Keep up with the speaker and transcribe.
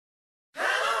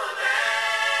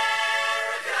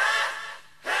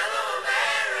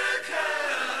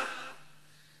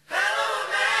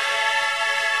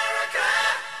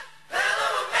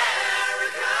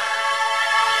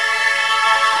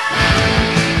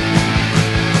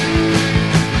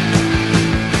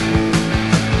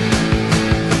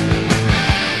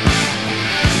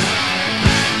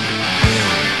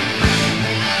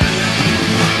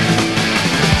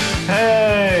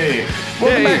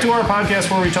to our podcast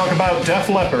where we talk about Def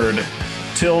Leppard,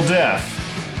 Till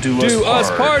Death Do Us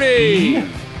Party.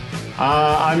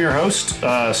 I'm your host,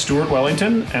 Stuart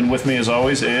Wellington, and with me as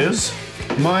always is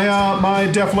my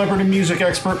Def Leppard and music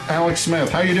expert, Alex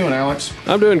Smith. How you doing, Alex?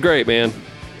 I'm doing great, man.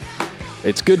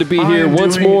 It's good to be here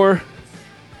once more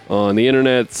on the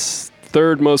internet's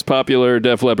third most popular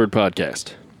Def Leppard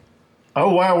podcast.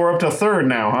 Oh wow, we're up to third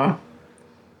now, huh?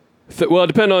 Well,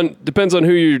 it depends on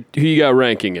who you got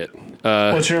ranking it.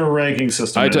 What's your ranking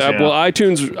system? Well,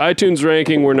 iTunes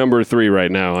ranking, we're number 3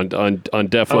 right now on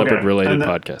Def Leppard related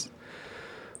podcasts.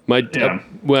 My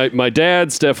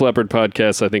dad's Def Leppard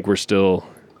podcast, I think we're still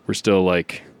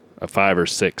like a 5 or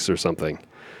 6 or something.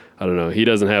 I don't know. He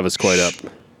doesn't have us quite up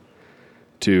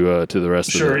to the rest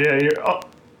of it. Sure, yeah.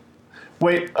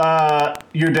 Wait,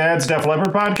 your dad's Def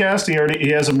Leppard podcast? He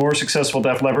has a more successful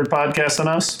Def Leppard podcast than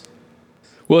us?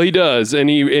 Well, he does, and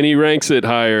he ranks it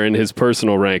higher in his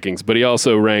personal rankings, but he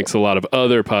also ranks a lot of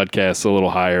other podcasts a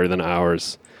little higher than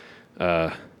ours.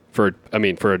 For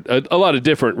a lot of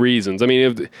different reasons. I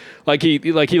mean,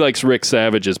 he likes Rick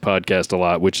Savage's podcast a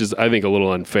lot, which is, I think, a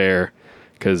little unfair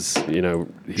because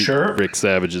Rick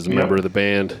Savage is a member of the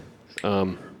band.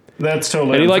 That's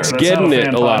totally. And he likes Getting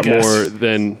It a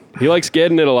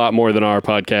lot more than our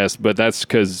podcast, but that's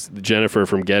because Jennifer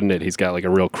from Getting It, he's got like a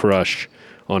real crush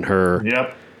on her.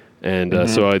 Yep. And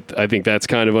so I think that's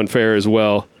kind of unfair as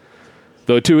well.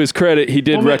 Though to his credit, he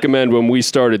did recommend when we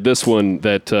started this one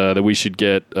that we should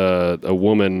get a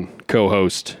woman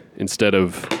co-host instead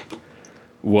of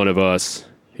one of us.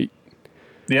 He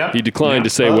declined to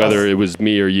say whether it was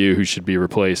me or you who should be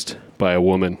replaced by a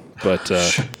woman, but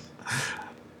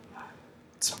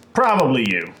it's probably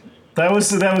you. That was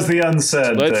the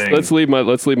unsaid thing. Let's leave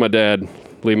my dad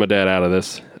out of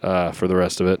this for the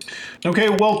rest of it. Okay,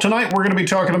 well tonight we're going to be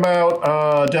talking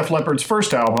about Def Leppard's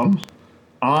first album,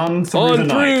 On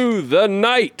Through the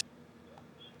Night.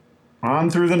 On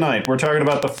Through the Night. We're talking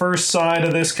about the first side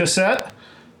of this cassette.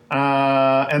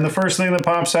 And the first thing that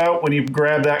pops out when you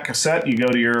grab that cassette, you go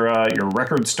to your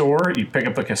record store, you pick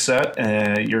up the cassette,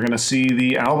 and you're going to see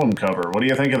the album cover. What do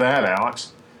you think of that,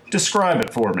 Alex? Describe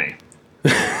it for me.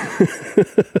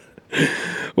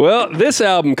 Well, this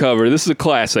album cover, this is a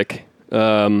classic.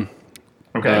 Okay.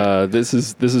 This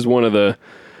is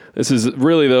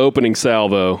really the opening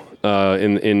salvo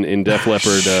in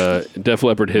Def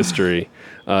Leppard history.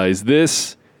 Is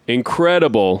this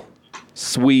incredible,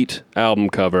 sweet album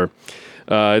cover?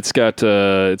 It's got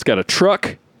a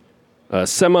truck, a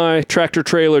semi tractor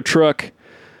trailer truck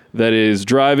that is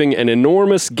driving an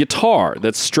enormous guitar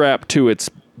that's strapped to its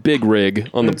big rig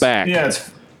on the back.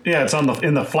 It's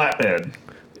in the flatbed.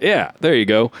 Yeah, there you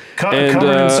go. Covered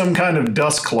in some kind of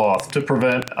dust cloth to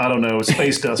prevent,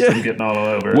 space dust from getting all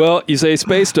over. Well, you say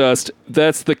space dust.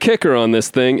 That's the kicker on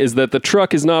this thing, is that the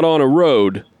truck is not on a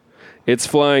road. It's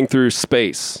flying through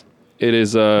space. It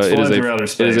is some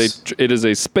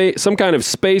kind of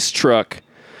space truck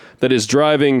that is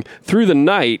driving through the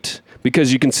night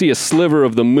because you can see a sliver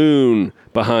of the moon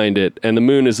behind it, and the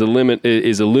moon is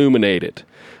illuminated,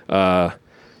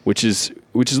 which is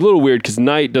a little weird because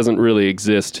night doesn't really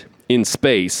exist in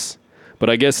space, but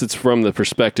I guess it's from the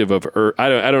perspective of Earth. I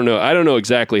don't know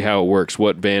exactly how it works,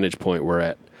 what vantage point we're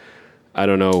at. I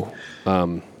don't know.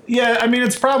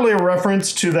 It's probably a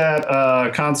reference to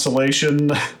that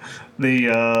constellation,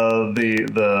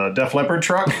 the Def Leppard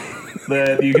truck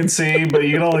that you can see, but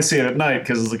you can only see it at night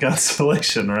because it's a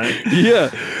constellation, right?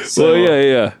 Yeah. So,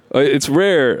 yeah. It's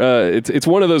rare. It's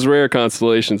one of those rare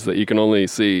constellations that you can only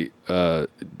see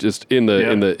just in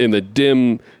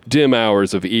the dim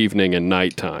hours of evening and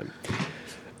nighttime.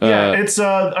 It's.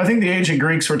 I think the ancient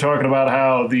Greeks were talking about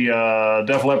how the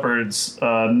Def Leppard's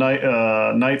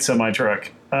night semi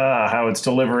truck, how it's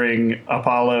delivering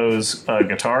Apollo's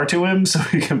guitar to him so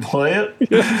he can play it.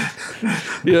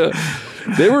 Yeah,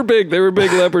 they were big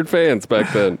Leppard fans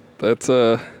back then. That's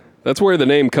where the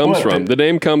name comes from. The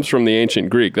name comes from the ancient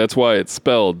Greek. That's why it's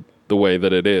spelled the way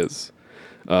that it is,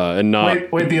 and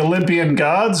not. Wait, the Olympian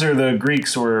gods or the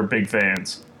Greeks were big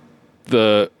fans?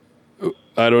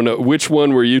 I don't know. Which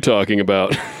one were you talking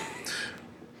about?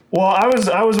 Well, I was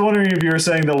wondering if you were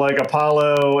saying that like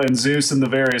Apollo and Zeus and the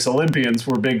various Olympians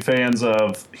were big fans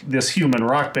of this human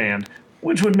rock band,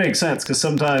 which would make sense because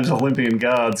sometimes Olympian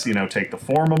gods, take the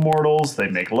form of mortals, they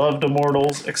make love to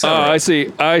mortals, etc. I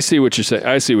see what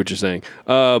you're saying.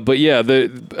 But yeah,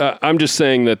 I'm just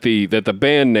saying that the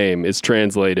band name is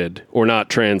translated or not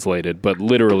translated, but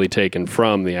literally taken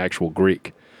from the actual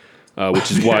Greek,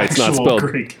 which is why it's not spelled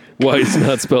Greek. Why it's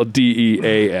not spelled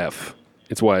DEAF.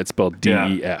 It's why it's spelled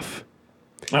DEF.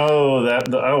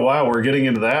 Oh, wow, we're getting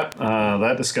into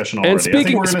that discussion already.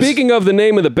 And speaking of the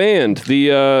name of the band,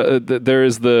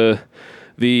 there's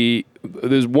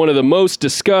one of the most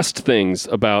discussed things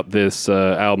about this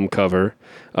album cover,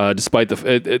 despite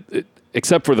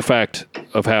except for the fact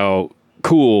of how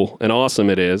cool and awesome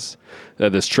it is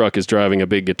that this truck is driving a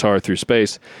big guitar through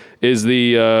space, is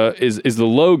the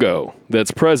logo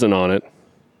that's present on it,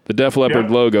 the Def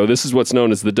Leppard logo. This is what's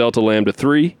known as the Delta Lambda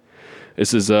 3.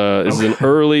 This is an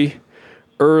early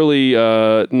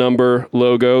number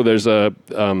logo. There's a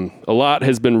lot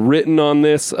has been written on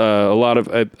this. A lot of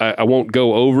I won't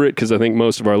go over it because I think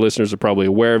most of our listeners are probably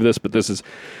aware of this. But this is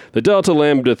the Delta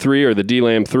Lambda 3 or the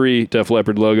DLAM 3 Def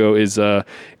Leppard logo is a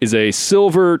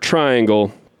silver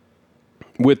triangle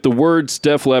with the words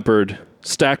Def Leppard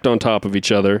stacked on top of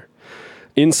each other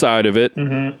inside of it,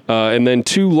 and then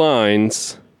two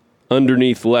lines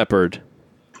underneath Leopard.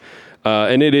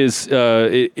 And it is,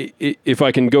 if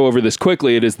I can go over this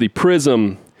quickly, it is the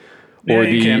prism or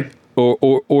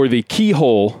or the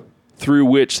keyhole through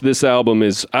which this album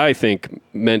is, I think,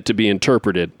 meant to be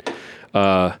interpreted.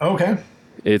 Okay.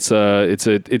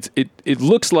 It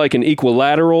looks like an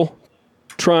equilateral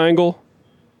triangle.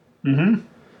 Mm-hmm.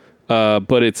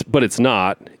 But it's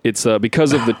not. It's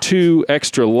because of the two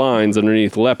extra lines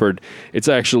underneath Leopard. It's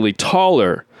actually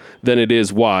taller than it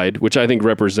is wide, which I think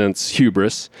represents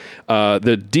hubris.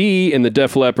 The D in the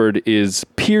Def Leppard is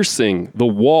piercing the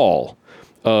wall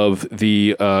of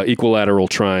the equilateral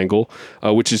triangle,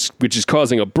 which is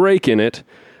causing a break in it.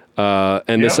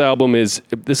 And this album is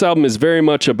very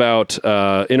much about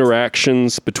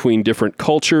interactions between different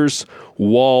cultures,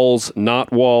 walls,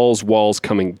 not walls, walls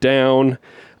coming down.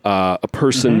 A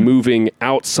person moving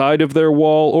outside of their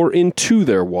wall or into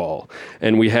their wall.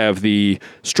 And we have the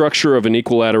structure of an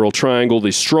equilateral triangle,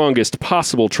 the strongest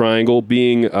possible triangle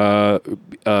being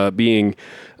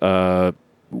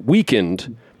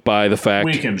weakened by the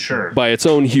fact, by its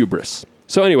own hubris.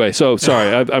 So anyway,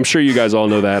 sorry, I'm sure you guys all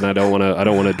know that, and I don't want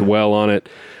to dwell on it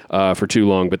for too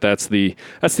long, but that's the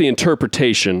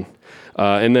interpretation.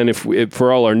 And then if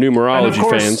for all our numerology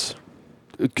fans,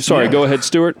 go ahead,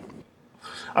 Stuart.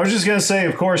 I was just going to say,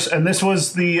 of course, and this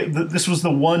was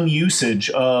the one usage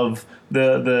of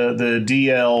the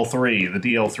DL3,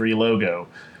 the DL3 logo.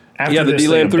 After the this,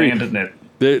 DLAM 3 abandoned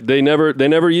it. They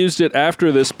never used it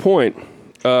after this point,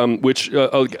 which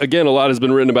again, a lot has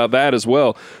been written about that as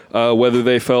well. Whether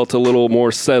they felt a little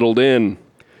more settled in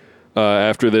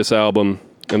after this album,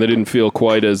 and they didn't feel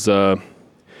quite as.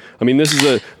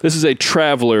 This is a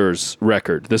traveler's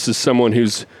record. This is someone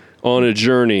who's on a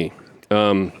journey.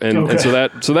 And so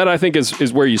that I think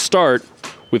is where you start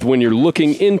with when you're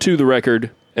looking into the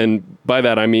record, and by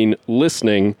that I mean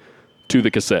listening to the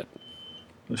cassette.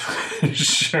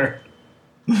 Sure.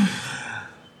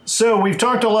 So we've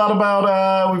talked a lot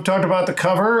about the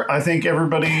cover. I think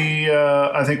everybody,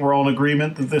 I think we're all in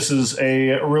agreement that this is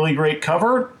a really great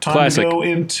cover. Classic.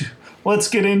 Let's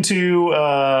get into,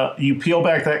 you peel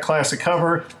back that classic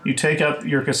cover, you take out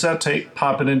your cassette tape,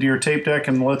 pop it into your tape deck,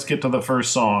 and let's get to the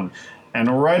first song.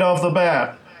 And right off the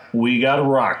bat, we got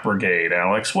Rock Brigade.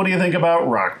 Alex, what do you think about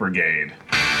Rock Brigade?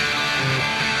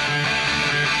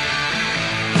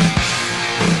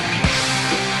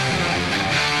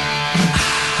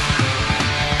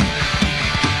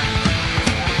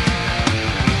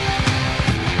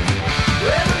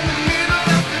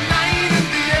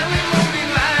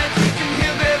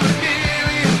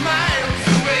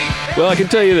 Well, I can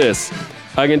tell you this.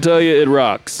 I can tell you it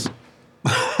rocks.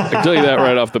 I can tell you that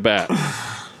right off the bat.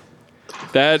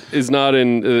 That is not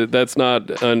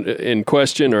in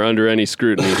question or under any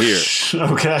scrutiny here.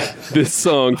 Okay. This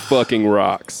song fucking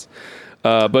rocks.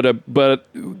 But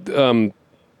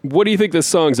what do you think this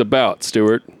song's about,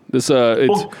 Stuart? Let's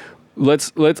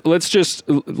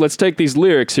take these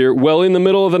lyrics here. Well, in the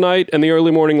middle of the night and the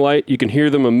early morning light, you can hear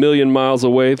them a million miles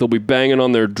away. They'll be banging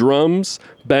on their drums,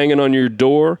 banging on your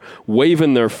door,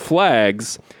 waving their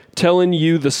flags, telling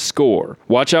you the score.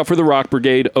 Watch out for the Rock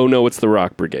Brigade. Oh no, it's the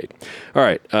Rock Brigade. All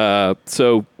right.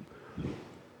 So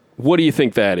what do you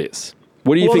think that is?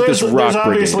 What do you think this Rock Brigade is? There's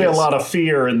obviously a lot of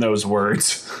fear in those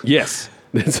words. Yes.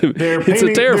 It's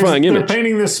a terrifying image.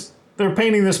 They're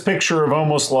painting this picture of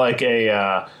almost like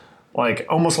a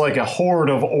horde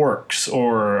of orcs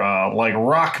or like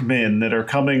rockmen that are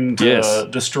coming to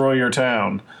destroy your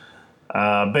town.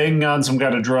 Banging on some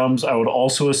kind of drums, I would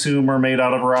also assume are made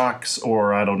out of rocks,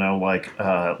 or I don't know,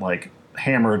 like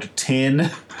hammered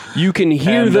tin. You can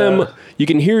hear them. You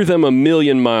can hear them a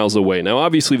million miles away. Now,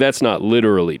 obviously, that's not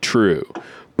literally true,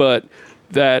 but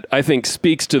that I think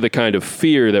speaks to the kind of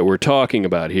fear that we're talking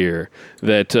about here.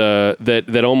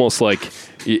 That almost like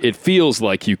it feels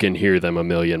like you can hear them a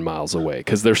million miles away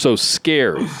because they're so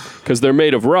scared, because they're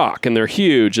made of rock and they're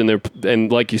huge,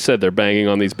 and like you said, they're banging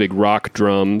on these big rock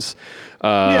drums.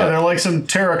 They're like some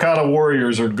terracotta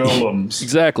warriors or golems.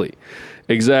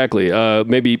 Exactly.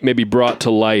 Maybe brought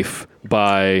to life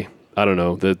by, I don't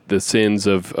know, the sins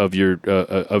of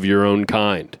your own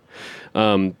kind.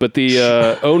 But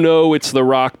the oh no, it's the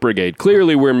Rock Brigade.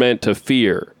 Clearly, we're meant to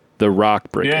fear the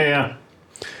Rock Brigade. Yeah.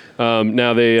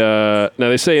 Now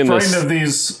they say in frightened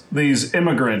this, of these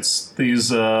immigrants,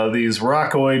 these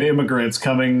rockoid immigrants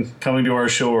coming to our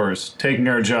shores, taking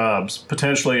our jobs,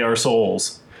 potentially our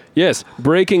souls. Yes,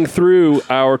 breaking through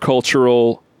our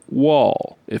cultural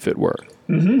wall, if it were.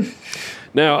 Mm-hmm.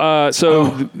 Now,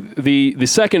 the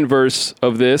second verse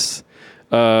of this.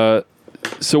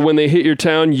 So when they hit your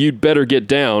town, you'd better get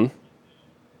down.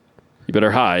 You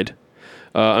better hide.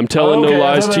 I'm telling no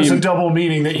lies to you. There's a double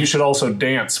meaning that you should also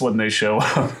dance when they show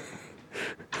up.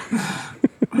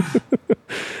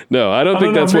 No, I don't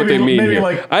think that's what they mean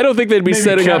here. I don't think they'd be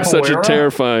setting up such a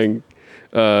terrifying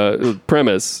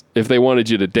premise if they wanted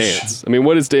you to dance. I mean,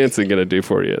 what is dancing going to do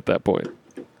for you at that point?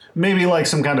 Maybe like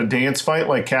some kind of dance fight,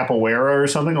 like capoeira or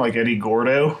something, like Eddie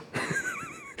Gordo.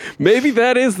 Maybe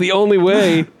that is the only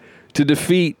way to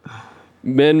defeat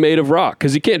men made of rock,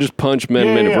 because you can't just punch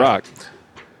men made of rock.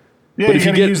 Yeah, but if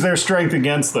you use their strength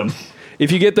against them.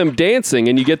 If you get them dancing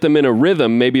and you get them in a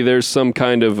rhythm, maybe there's some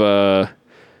kind of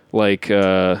what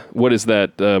is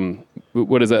that?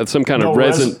 What is that? Some kind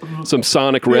of some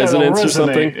sonic resonance or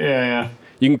something. Yeah.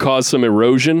 You can cause some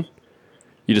erosion.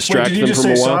 You distract them from a while. Did you just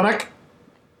say Sonic?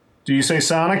 Do you say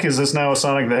Sonic? Is this now a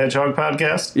Sonic the Hedgehog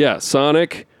podcast? Yeah,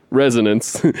 Sonic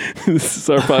Resonance. This is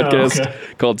our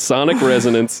podcast called Sonic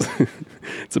Resonance.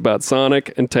 It's about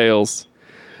Sonic and Tails.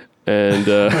 And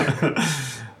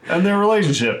and their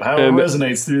relationship, how it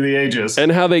resonates through the ages,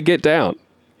 and how they get down,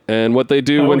 and what they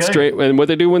do when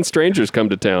strangers come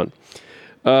to town.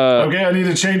 I need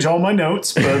to change all my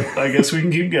notes, but I guess we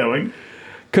can keep going.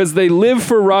 Because they live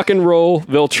for rock and roll,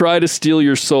 they'll try to steal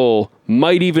your soul,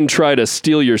 might even try to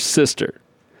steal your sister.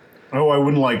 Oh, I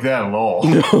wouldn't like that at all.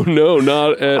 No,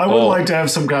 not at all. I would like to have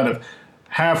some kind of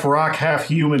half rock, half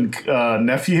human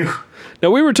nephew. Now,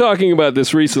 we were talking about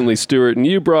this recently, Stuart, and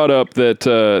you brought up that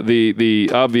the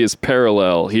obvious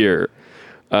parallel here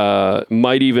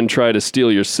might even try to steal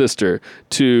your sister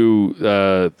to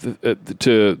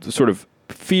sort of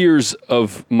fears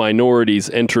of minorities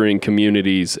entering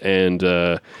communities and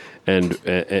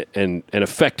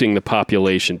affecting the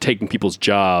population, taking people's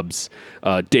jobs,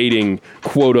 dating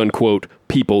quote unquote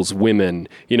people's women.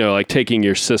 Like taking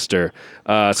your sister.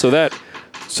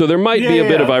 So there might be a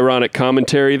bit of ironic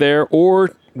commentary there,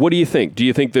 or what do you think? Do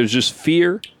you think there's just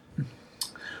fear?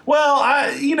 Well,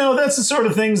 that's the sort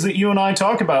of things that you and I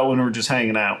talk about when we're just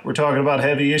hanging out. We're talking about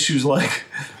heavy issues like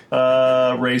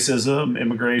racism,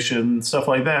 immigration, stuff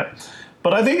like that.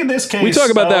 But I think in this case, we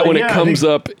talk about that when it comes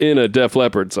up in a Def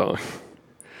Leppard song.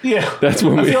 Yeah, that's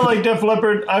when I feel like Def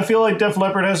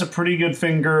Leppard has a pretty good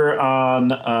finger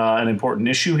on an important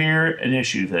issue here, an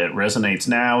issue that resonates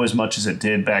now as much as it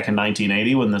did back in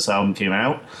 1980 when this album came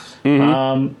out.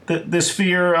 Mm-hmm. This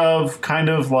fear of kind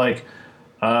of like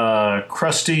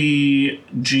crusty,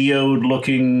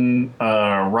 geode-looking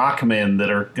rock men that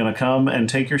are going to come and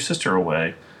take your sister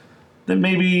away. That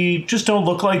maybe just don't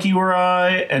look like you or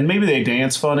I, and maybe they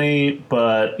dance funny,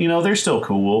 but they're still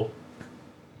cool.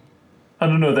 I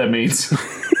don't know what that means.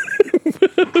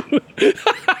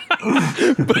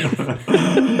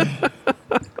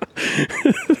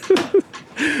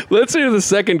 Let's hear the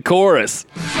second chorus.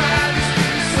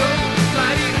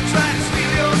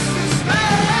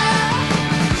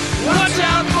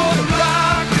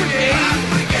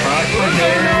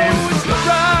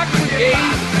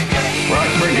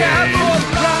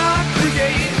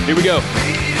 Here we go.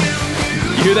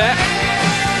 You hear that?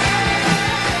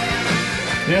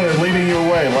 Yeah, they're leading you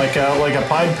away like a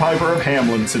Pied Piper of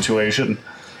Hamelin situation.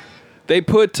 They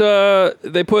put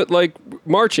like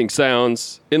marching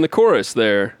sounds in the chorus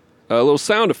there, little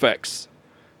sound effects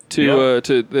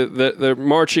they're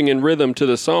marching in rhythm to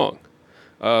the song,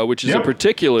 which is a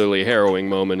particularly harrowing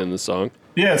moment in the song.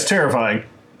 Yeah, it's terrifying.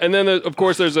 And then of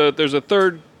course there's a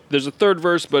third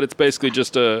verse, but it's basically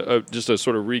just a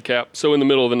sort of recap. So in the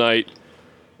middle of the night,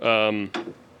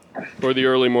 or the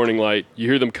early morning light, you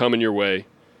hear them coming your way.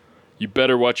 You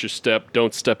better watch your step.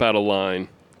 Don't step out of line,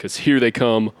 because here they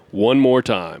come one more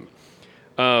time.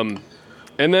 And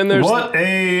then there's...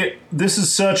 This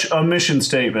is such a mission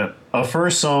statement. A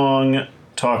first song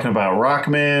talking about rock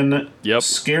men,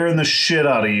 scaring the shit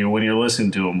out of you when you're listening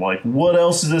to them. Like, what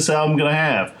else is this album going to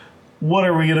have? what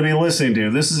are we going to be listening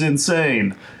to? This is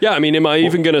insane. Yeah, I mean, am I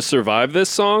even going to survive this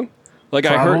song? Like,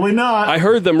 Probably not. I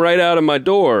heard them right out of my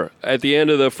door at the end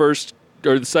of the first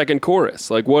or the second chorus.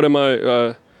 Like, what am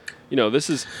I? This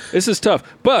is tough.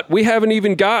 But we haven't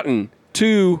even gotten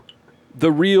to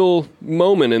the real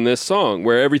moment in this song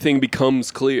where everything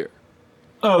becomes clear.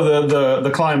 Oh,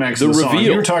 the climax of the song.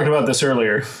 reveal. You were talking about this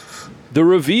earlier. The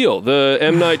reveal, the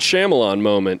M. Night Shyamalan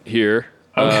moment here.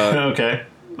 Okay.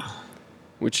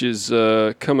 Which is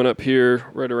coming up here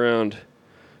right around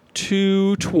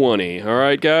 2:20. All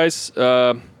right, guys.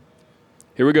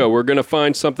 Here we go. We're going to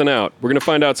find something out. We're going to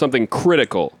find out something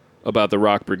critical about the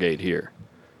Rock Brigade here.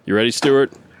 You ready,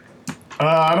 Stuart?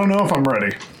 I don't know if I'm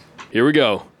ready. Here we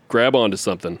go. Grab onto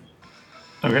something.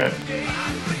 Okay.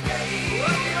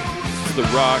 The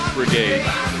Rock Brigade.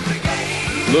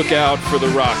 Look out for the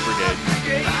Rock Brigade.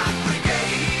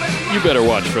 You better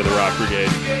watch for the Rock Brigade.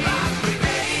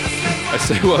 I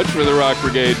say watch for the Rock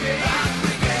Brigade.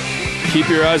 Keep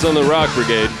your eyes on the Rock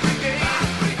Brigade.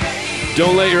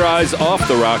 Don't let your eyes off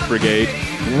the Rock Brigade.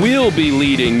 We'll be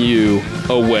leading you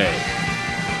away.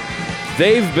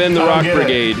 They've been the Rock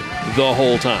Brigade the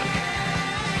whole time.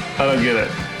 I don't get it.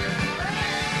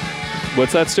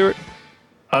 What's that, Stuart?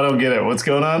 I don't get it. What's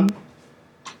going on?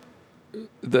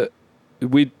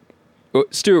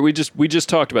 Stuart, we just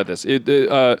talked about this.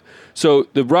 So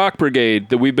the Rock Brigade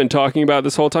that we've been talking about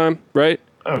this whole time, right?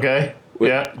 Okay.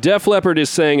 Yeah. Def Leppard is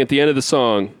saying at the end of the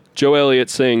song, Joe Elliott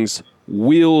sings,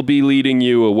 "We'll be leading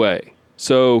you away."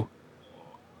 So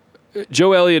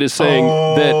Joe Elliott is saying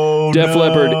that Def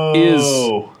Leppard is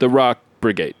the Rock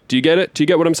Brigade. Do you get it? Do you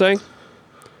get what I'm saying?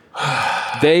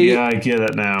 Yeah, I get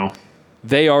it now.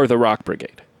 They are the Rock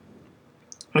Brigade.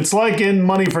 It's like in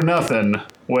Money for Nothing,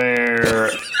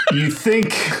 where you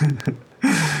think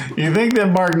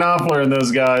that Mark Knopfler and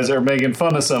those guys are making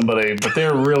fun of somebody, but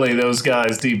they're really those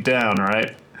guys deep down,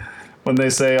 right? When they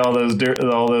say all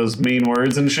those mean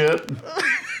words and shit.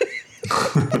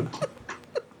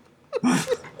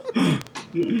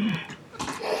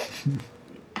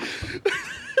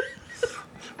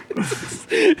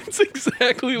 It's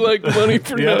exactly like Money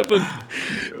for Nothing.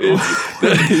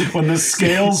 When the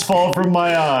scales fall from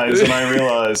my eyes and I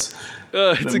realize.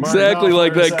 It's exactly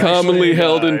like that commonly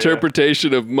held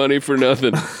interpretation of Money for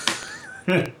Nothing.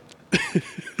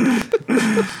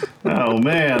 Oh,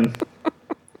 man.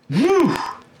 Woo.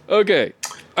 Okay.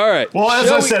 All right. Well,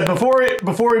 as I said, before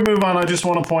we move on, I just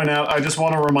want to point out, I just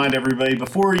want to remind everybody,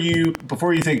 before you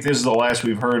think this is the last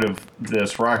we've heard of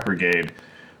this Rock Brigade,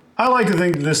 I like to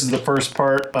think that this is the first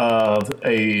part of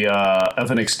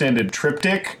an extended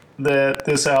triptych that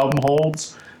this album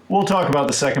holds. We'll talk about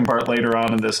the second part later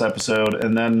on in this episode,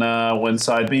 and then when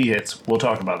side B hits, we'll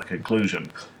talk about the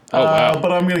conclusion. Oh, wow.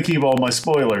 But I'm going to keep all my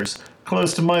spoilers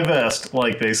close to my vest,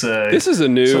 like they say. This is a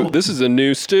new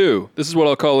stew. This is what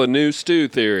I'll call a new stew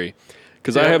theory,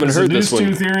 because I haven't heard this one.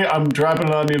 New stew theory. I'm dropping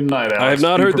it on you tonight, Alex. I have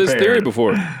not heard this theory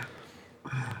before.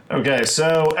 Okay,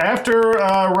 so after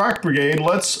Rock Brigade,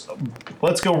 let's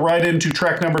go right into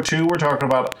track number 2. We're talking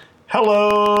about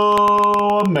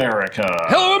Hello America.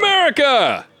 Hello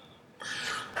America!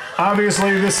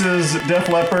 Obviously, this is Def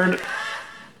Leppard.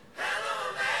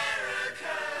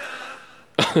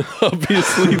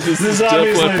 Obviously, this is Def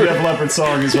obviously Leppard. Def Leppard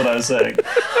song is what I was saying.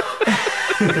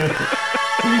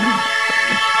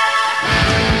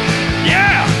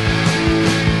 Yeah!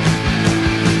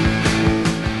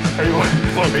 Are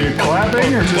you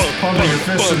clapping or just pumping your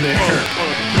fists in the air?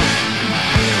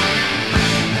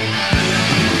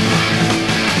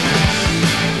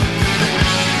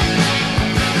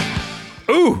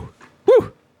 Ooh!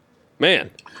 Woo!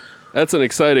 Man, that's an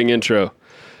exciting intro.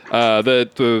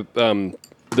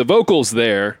 The vocals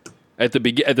there at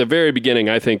the very beginning,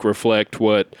 I think, reflect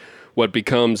what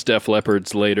becomes Def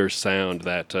Leppard's later sound.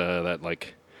 That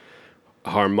like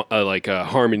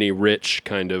harmony rich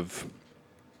kind of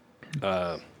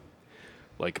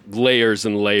like layers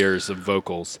and layers of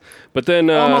vocals. But then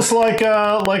almost like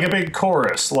a big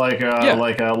chorus, like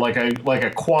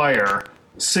a choir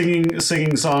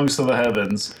singing songs to the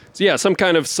heavens. So yeah, some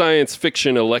kind of science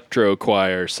fiction electro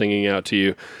choir singing out to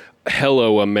you,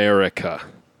 "Hello America."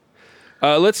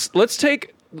 Let's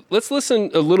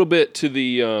listen a little bit to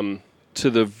the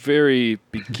very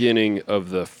beginning of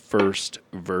the first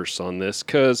verse on this,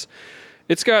 because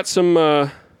it's got some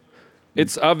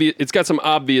it's got some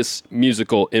obvious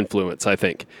musical influence, I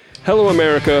think. "Hello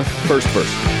America," first verse.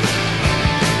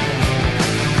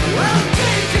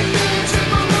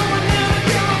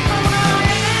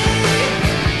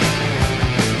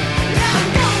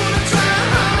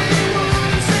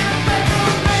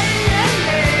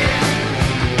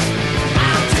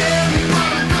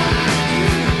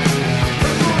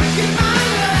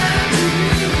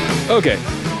 Okay.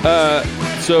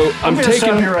 So I'm going to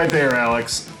stop you right there,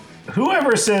 Alex.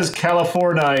 Whoever says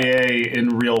California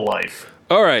in real life?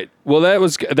 All right. Well, that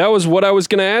was what I was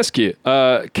going to ask you.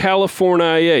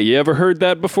 California. You ever heard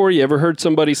that before? You ever heard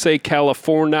somebody say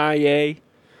California?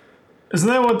 Isn't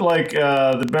that what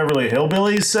the Beverly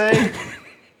Hillbillies say?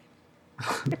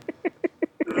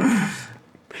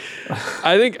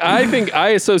 I think I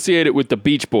associate it with the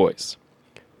Beach Boys.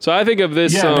 So I think of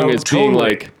this song as being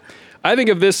like. I think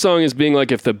of this song as being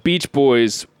like if the Beach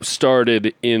Boys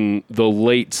started in the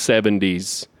late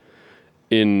 70s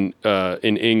in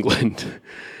England,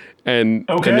 and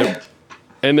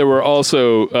there were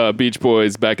also Beach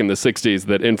Boys back in the 60s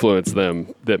that influenced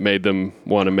them, that made them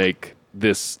want to make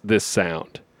this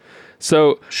sound.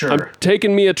 So sure. I'm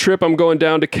taking me a trip. I'm going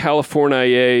down to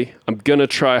California. I'm gonna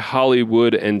try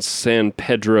Hollywood and San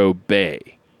Pedro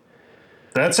Bay.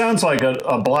 That sounds like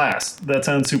a blast. That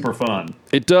sounds super fun.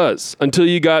 It does, until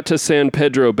you got to San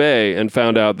Pedro Bay and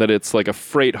found out that it's like a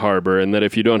freight harbor, and that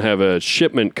if you don't have a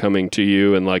shipment coming to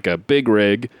you and like a big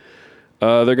rig,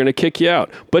 they're going to kick you out.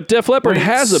 But Def Leppard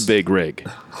has a big rig.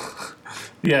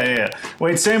 Yeah.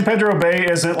 Wait, San Pedro Bay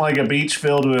isn't like a beach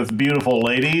filled with beautiful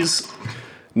ladies?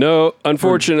 No,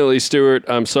 unfortunately, Stuart,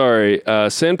 I'm sorry.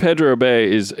 San Pedro Bay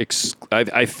is,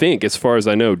 I think, as far as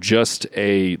I know, just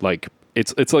a like...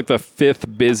 It's like the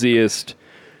 5th busiest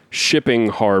shipping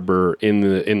harbor in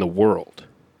the world.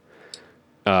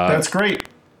 That's great.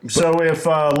 So if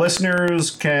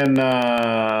listeners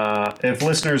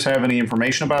have any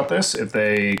information about this, if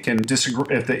they can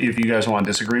disagree, if you guys want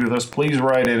to disagree with us, please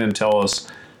write in and tell us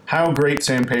how great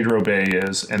San Pedro Bay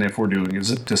is, and if we're doing a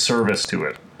disservice to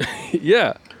it.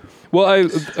 Yeah. Well,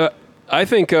 I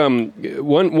think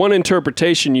one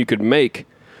interpretation you could make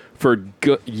for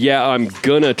I'm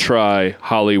gonna try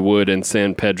Hollywood and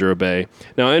San Pedro Bay.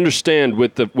 Now I understand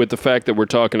with the fact that we're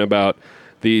talking about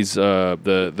these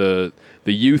the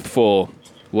youthful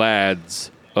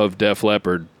lads of Def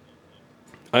Leppard.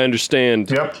 I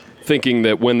understand thinking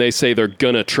that when they say they're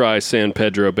gonna try San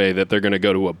Pedro Bay, that they're gonna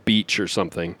go to a beach or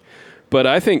something. But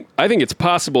I think it's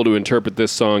possible to interpret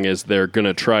this song as they're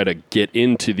gonna try to get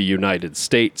into the United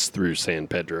States through San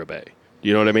Pedro Bay.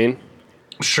 You know what I mean?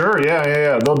 Sure,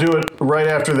 yeah. They'll do it right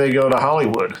after they go to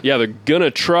Hollywood. Yeah, they're going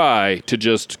to try to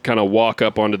just kind of walk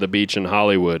up onto the beach in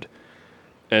Hollywood,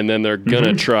 and then they're going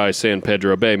to try San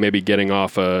Pedro Bay, maybe getting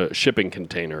off a shipping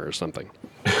container or something.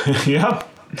 Yep.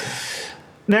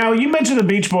 Now, you mentioned the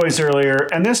Beach Boys earlier,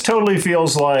 and this totally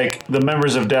feels like the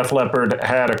members of Def Leppard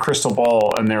had a crystal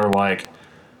ball, and they're like,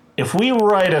 if we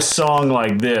write a song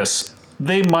like this,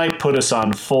 they might put us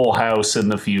on Full House in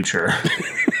the future.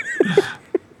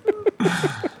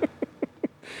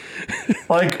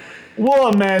 Like, we'll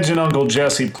imagine Uncle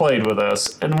Jesse played with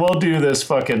us, and we'll do this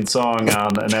fucking song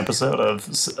on an episode of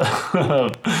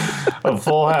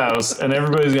Full House, and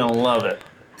everybody's gonna love it.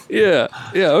 Yeah,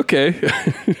 okay.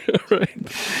 Right.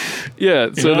 Yeah,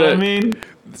 you know what I mean?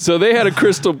 So they had a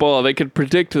crystal ball. They could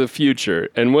predict the future,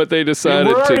 and what they decided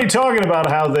we're already talking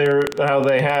about how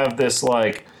they have this,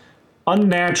 like,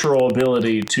 unnatural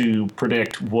ability to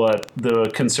predict what the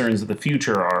concerns of the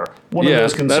future are. One of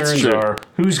those concerns are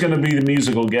who's going to be the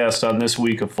musical guest on this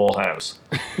week of Full House.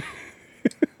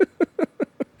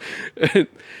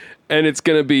 And it's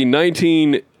going to be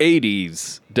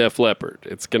 1980s Def Leppard.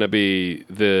 It's going to be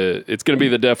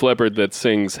the Def Leppard that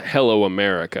sings "Hello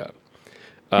America."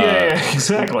 Yeah,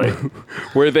 exactly.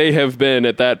 Where they have been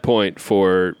at that point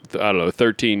for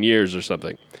 13 years or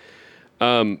something.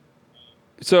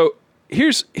 So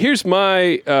here's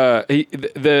my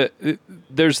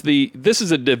this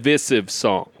is a divisive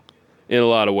song in a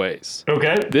lot of ways.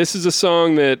 Okay. This is a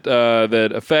song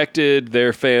that affected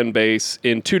their fan base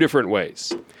in two different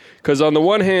ways. Because on the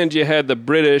one hand, you had the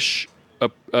British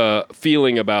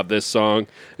feeling about this song.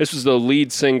 This was the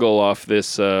lead single off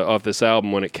this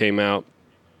album when it came out,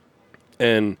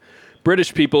 and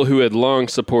British people who had long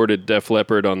supported Def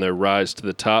Leppard on their rise to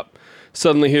the top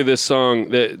suddenly hear this song.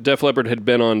 That Def Leppard had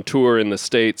been on tour in the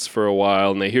States for a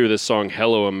while, and they hear this song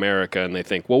 "Hello America," and they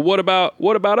think, "Well, what about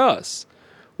us?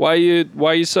 Why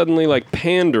are you suddenly like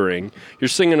pandering? You're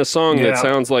singing a song that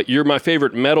sounds like you're my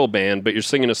favorite metal band, but you're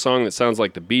singing a song that sounds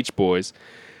like the Beach Boys."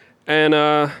 And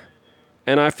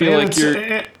I feel like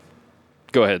you're.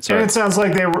 Go ahead. Sorry. And it sounds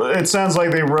like they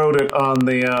wrote it on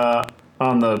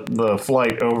the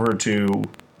flight over to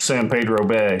San Pedro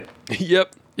Bay.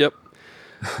 Yep.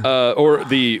 Or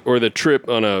the trip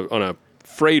on a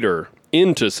freighter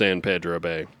into San Pedro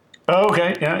Bay. Oh,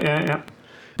 okay. Yeah.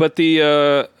 But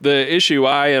the issue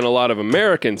I and a lot of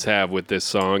Americans have with this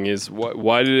song is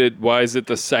why is it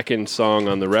the second song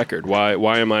on the record?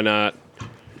 Why am I not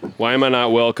Why am I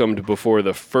not welcomed before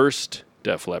the first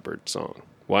Def Leppard song?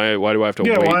 Why do I have to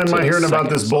wait? Yeah, why am I hearing about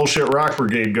this song? bullshit Rock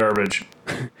Brigade garbage?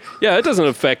 Yeah, it doesn't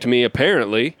affect me,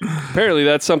 apparently. Apparently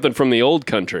that's something from the old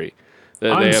country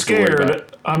that they have to worry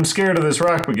about. I'm scared of this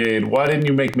Rock Brigade. Why didn't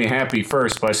you make me happy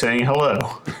first by saying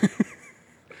hello?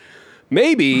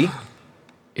 Maybe,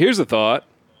 here's a thought.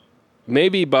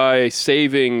 Maybe by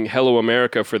saving Hello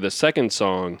America for the second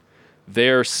song,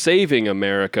 they're saving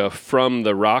America from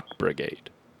the Rock Brigade.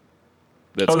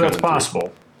 That's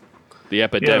possible. The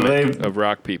epidemic of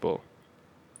rock people.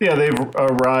 Yeah, they've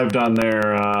arrived on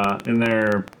in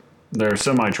their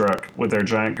semi-truck with their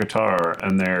giant guitar,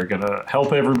 and they're going to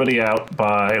help everybody out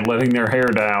by letting their hair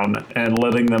down and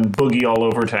letting them boogie all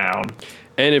over town.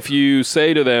 And if you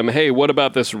say to them, hey, what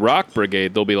about this Rock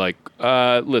Brigade? They'll be like,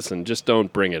 listen, just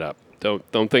don't bring it up.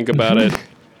 Don't think about it.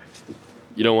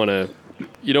 You don't want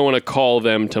to call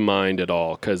them to mind at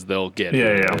all, because they'll get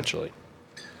it eventually.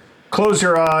 Close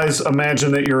your eyes.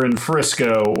 Imagine that you're in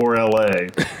Frisco or L.A.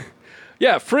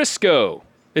 Yeah, Frisco.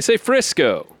 They say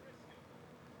Frisco.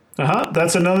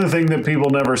 That's another thing that people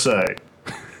never say.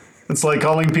 It's like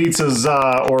calling pizzas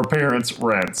or parents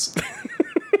rents.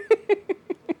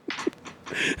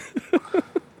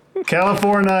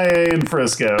 California and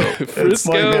Frisco. It's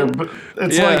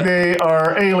like they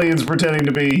are aliens pretending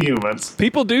to be humans.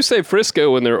 People do say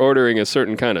Frisco when they're ordering a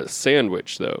certain kind of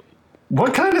sandwich, though.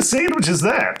 What kind of sandwich is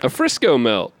that? A Frisco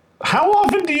melt. How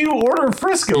often do you order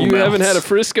Frisco melts? You haven't had a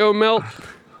Frisco melt?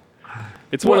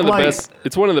 It's one of the best.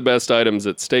 It's one of the best items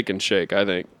at Steak and Shake, I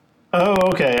think. Oh,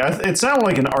 okay. It sounded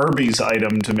like an Arby's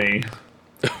item to me.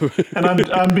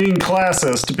 And I'm being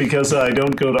classist because I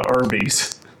don't go to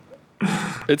Arby's.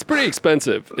 It's pretty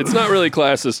expensive. It's not really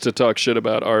classist to talk shit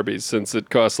about Arby's since it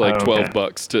costs like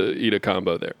 $12 to eat a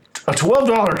combo there. A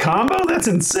 $12 combo? That's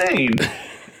insane.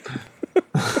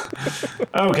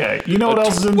 Okay, you know what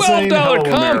else is insane? $12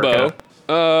 combo.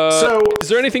 So, is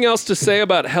there anything else to say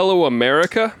about Hello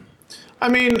America? I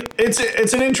mean,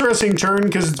 it's an interesting turn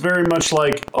because it's very much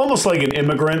almost like an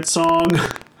immigrant song.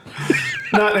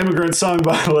 Not immigrant song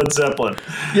by Led Zeppelin.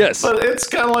 Yes, but it's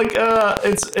kind of like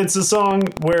it's a song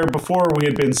where before we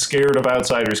had been scared of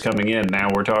outsiders coming in. Now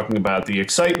we're talking about the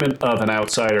excitement of an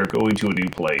outsider going to a new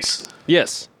place.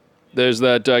 Yes, there's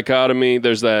that dichotomy.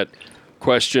 There's that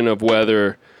question of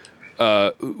whether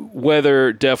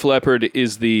Def Leppard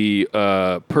is the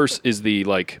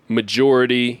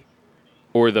majority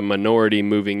or the minority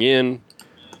moving in,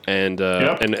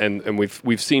 and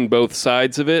we've seen both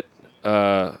sides of it.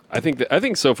 I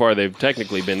think so far they've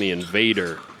technically been the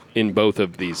invader in both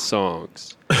of these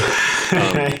songs.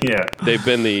 They've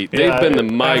been the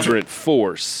migrant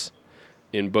force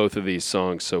in both of these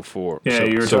songs so far. Yeah,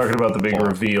 you were talking about the big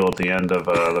reveal at the end of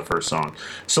the first song.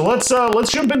 So let's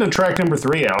jump into track number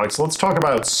 3, Alex. Let's talk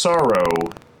about "Sorrow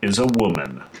Is a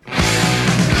Woman."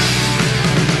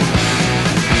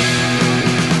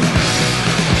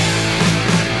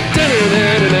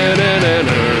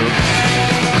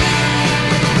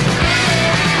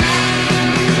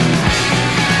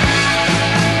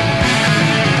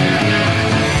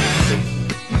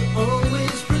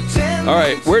 All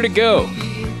right, where to go?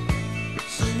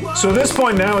 So at this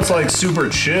point now, it's like super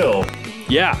chill.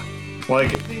 Yeah.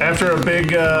 Like after a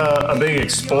big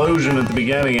explosion at the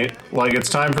beginning, it's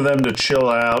time for them to chill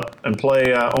out and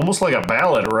play almost like a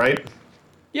ballad, right?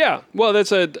 Yeah. Well,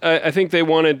 I think they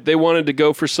wanted to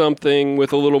go for something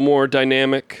with a little more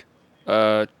dynamic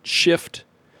shift.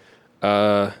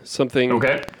 Something.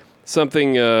 Okay.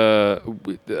 Something.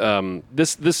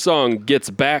 This song gets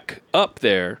back up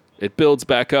there. It builds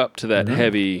back up to that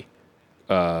heavy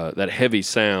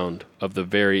sound of the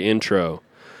very intro,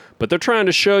 but they're trying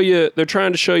to show you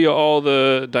all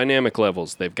the dynamic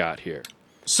levels they've got here.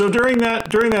 So during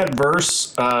that verse,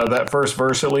 that first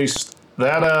verse at least,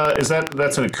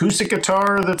 that's an acoustic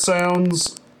guitar that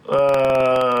sounds,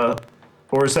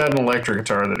 or is that an electric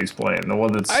guitar that he's playing? The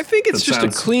one I think it's just a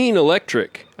clean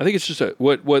electric. I think it's just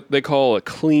what they call a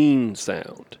clean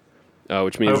sound,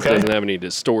 which means it doesn't have any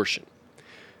distortion.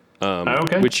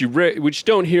 Which you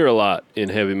don't hear a lot in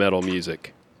heavy metal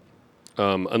music,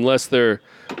 unless they're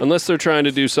trying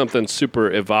to do something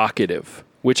super evocative,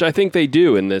 which I think they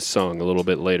do in this song a little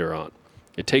bit later on.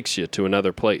 It takes you to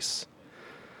another place.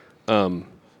 And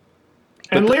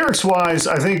lyrics-wise,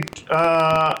 I think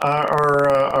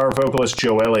our vocalist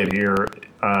Joe Elliott here.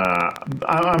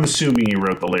 I'm assuming he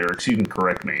wrote the lyrics. You can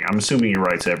correct me. I'm assuming he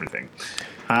writes everything.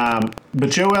 But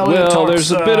Joe Elliott talks...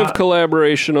 there's a bit of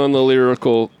collaboration on the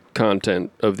lyrical content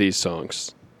of these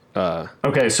songs.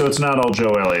 Okay, so it's not all Joe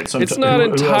Elliott. It's not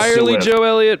entirely Joe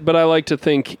Elliott, but I like to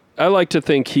think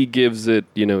he gives it.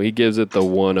 He gives it the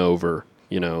one over.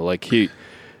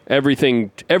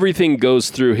 everything goes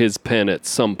through his pen at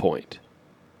some point.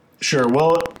 Sure.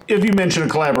 Well, if you mention a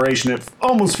collaboration, it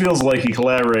almost feels like he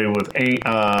collaborated with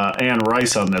Anne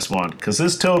Rice on this one, because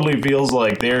this totally feels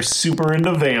like they're super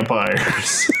into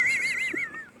vampires.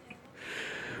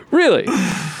 Really?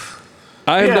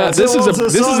 This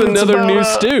is another new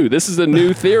stew. This is a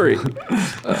new theory.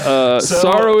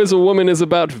 Sorrow is a Woman is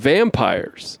about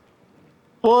vampires.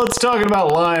 Well, it's talking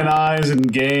about lion eyes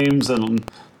and games and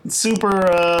super.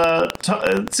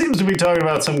 It seems to be talking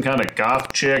about some kind of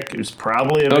goth chick who's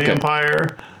probably a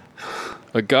vampire.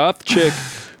 A goth chick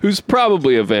who's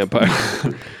probably a vampire.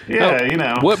 Yeah,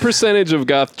 now, what percentage of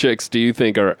goth chicks do you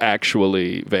think are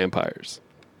actually vampires?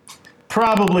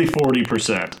 Probably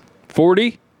 40%.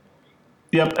 40?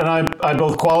 Yep, and I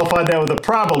both qualified that with a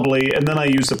probably, and then I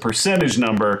used a percentage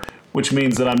number, which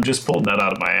means that I'm just pulling that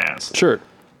out of my ass. Sure.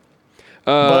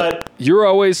 But you're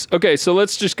always okay. So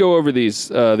let's just go over these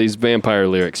vampire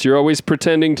lyrics. You're always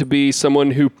pretending to be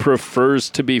someone who prefers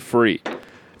to be free.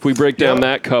 If we break down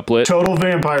that couplet, total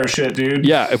vampire shit, dude.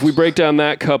 Yeah, if we break down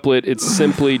that couplet, it's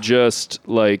simply just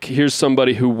like, here's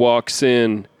somebody who walks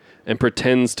in and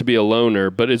pretends to be a loner,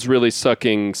 but is really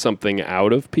sucking something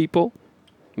out of people.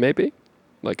 Maybe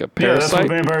like a parasite. Yeah, that's what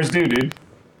vampires do, dude.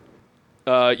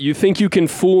 You think you can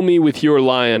fool me with your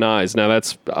lion eyes? Now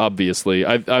that's obviously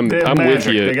I'm with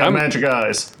you. They got magic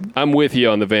eyes. I'm with you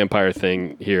on the vampire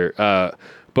thing here.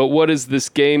 But what is this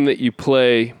game that you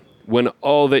play when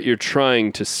all that you're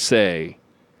trying to say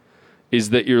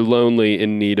is that you're lonely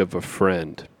in need of a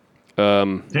friend?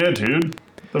 Yeah, dude.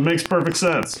 That makes perfect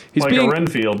sense. A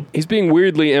Renfield. He's being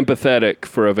weirdly empathetic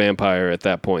for a vampire at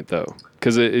that point, though,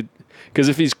 because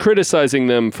if he's criticizing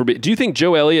them for do you think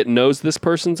Joe Elliott knows this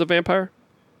person's a vampire?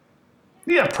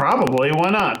 Yeah, probably.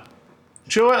 Why not?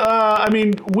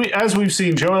 As we've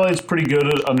seen, Joe Elliott's pretty good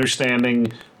at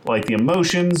understanding like the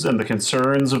emotions and the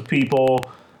concerns of people.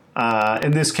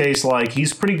 In this case, like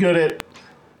he's pretty good at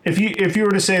if you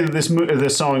were to say that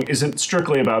this song isn't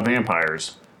strictly about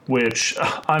vampires, which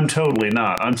I'm totally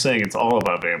not. I'm saying it's all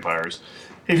about vampires.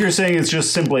 If you're saying it's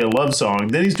just simply a love song,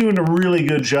 then he's doing a really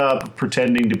good job of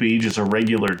pretending to be just a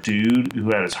regular dude who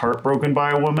had his heart broken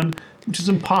by a woman, which is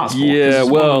impossible. Yeah,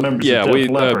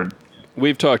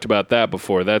 we've talked about that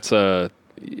before. That's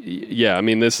yeah. I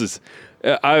mean, this is.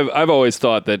 I've always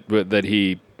thought that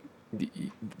he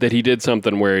did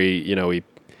something where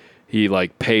he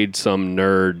like paid some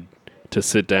nerd to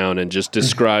sit down and just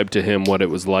describe to him what it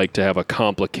was like to have a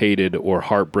complicated or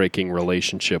heartbreaking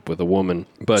relationship with a woman.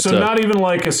 But so not even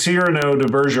like a Cyrano de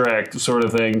Bergerac sort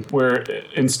of thing, where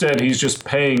instead he's just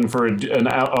paying for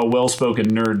a well-spoken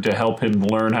nerd to help him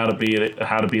learn how to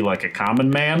be like a common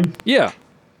man. Yeah,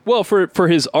 well, for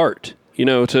his art,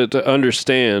 to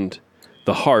understand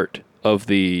the heart of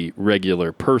the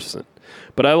regular person.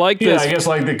 But I like this. Yeah, I guess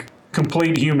like the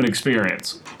complete human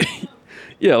experience.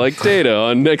 Yeah, like Data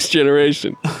on Next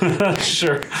Generation.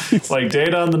 Sure. Like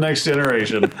Data on the Next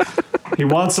Generation. He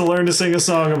wants to learn to sing a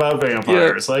song about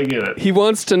vampires. Yeah. I get it. He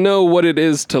wants to know what it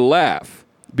is to laugh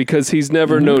because he's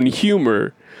never known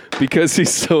humor because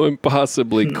he's so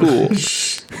impossibly cool.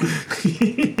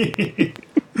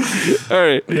 All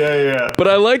right. Yeah. But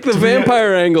I like the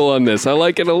vampire angle on this. I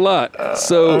like it a lot.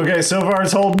 Okay, so far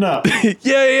it's holding up.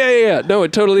 Yeah. No,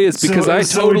 it totally is because I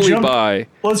totally buy.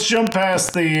 Let's jump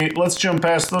past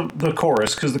the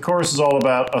chorus because the chorus is all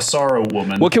about a sorrow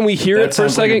woman. Well, can we hear it for a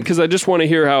second? Because I just want to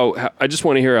hear how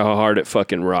hard it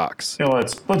fucking rocks.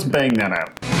 Let's bang that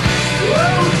out.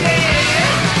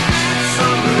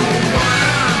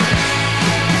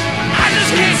 I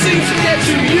just can't seem to get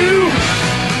to you.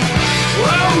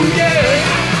 Oh yeah.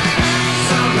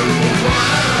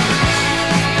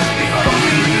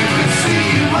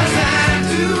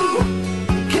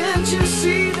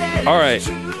 All right.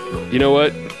 You know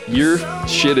what? Your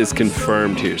shit is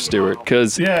confirmed here, Stuart.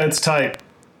 Because yeah, it's tight.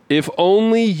 If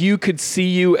only you could see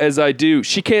you as I do.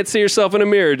 She can't see herself in a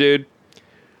mirror, dude.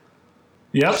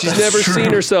 Yep. She's never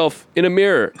seen herself in a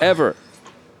mirror ever.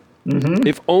 Mm-hmm.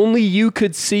 If only you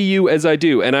could see you as I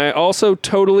do. And I also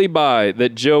totally buy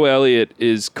that Joe Elliott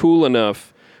is cool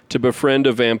enough to befriend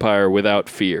a vampire without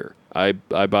fear. I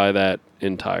buy that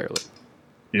entirely.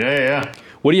 Yeah.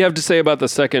 What do you have to say about the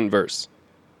second verse?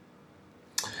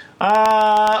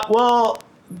 Well,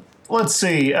 let's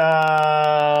see. It's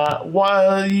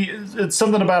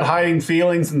something about hiding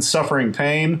feelings and suffering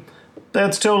pain.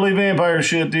 That's totally vampire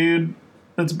shit, dude.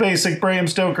 That's basic Bram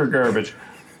Stoker garbage.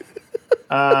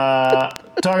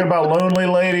 Talking about lonely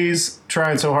ladies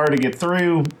trying so hard to get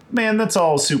through. Man, that's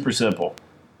all super simple.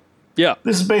 Yeah.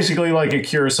 This is basically like a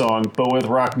Cure song, but with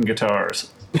rock and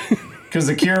guitars. Because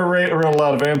the Cure wrote a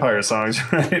lot of vampire songs,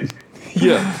 right?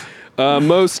 Yeah.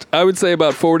 I would say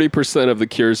about 40% of the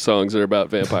Cure songs are about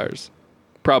vampires.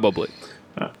 Probably.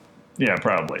 Yeah,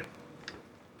 probably.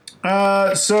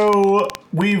 So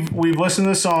we've listened to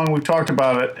this song, we've talked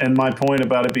about it, and my point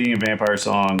about it being a vampire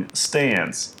song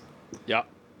stands. Yeah.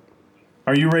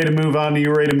 Are you ready to move on? Are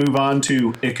you ready to move on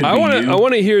to It Could Be You? I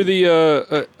want to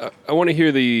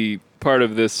hear the part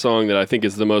of this song that I think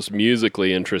is the most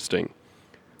musically interesting.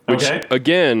 Which,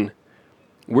 again,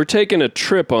 we're taking a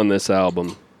trip on this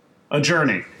album. A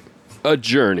journey.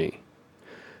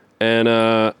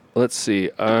 And let's see.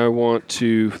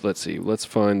 Let's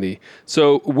find the.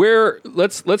 So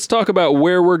let's talk about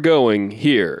where we're going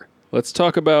here. Let's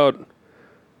talk about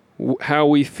how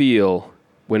we feel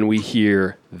when we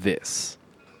hear this.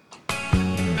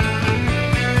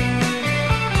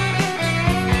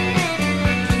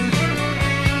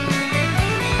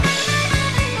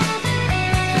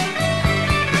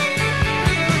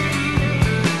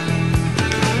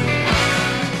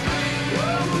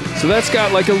 So that's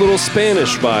got like a little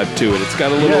Spanish vibe to it. It's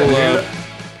got a little,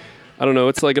 I don't know.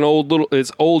 It's like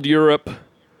it's old Europe.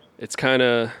 It's kind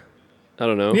of, I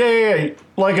don't know. Yeah.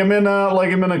 Like I'm in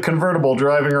a convertible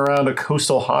driving around a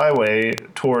coastal highway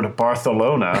toward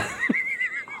Barcelona.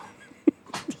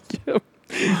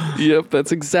 Yep,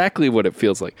 that's exactly what it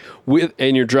feels like.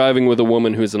 And you're driving with a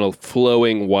woman who's in a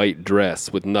flowing white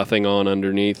dress with nothing on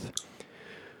underneath.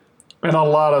 And a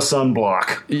lot of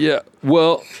sunblock. Yeah,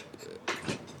 well,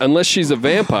 unless she's a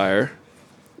vampire,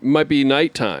 it might be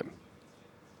nighttime.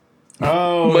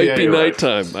 Oh, might be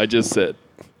nighttime, right. I just said.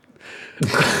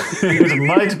 It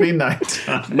might be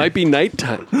nighttime. Might be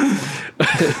nighttime.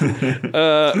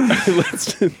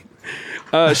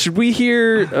 Should we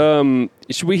hear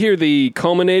the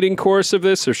culminating chorus of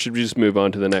this, or should we just move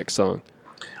on to the next song?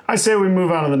 I say we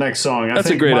move on to the next song.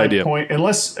 That's a great idea. Point,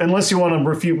 unless you want to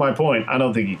refute my point, I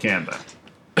don't think you can.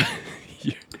 Then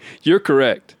you're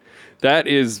correct. That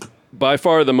is by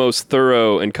far the most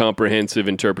thorough and comprehensive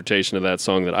interpretation of that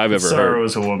song that I've ever heard. Sarah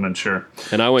was a woman, sure.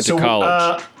 And I went to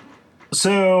college.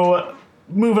 So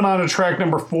moving on to track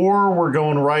number 4, we're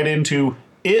going right into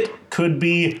It Could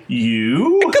Be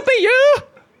You. It could be you.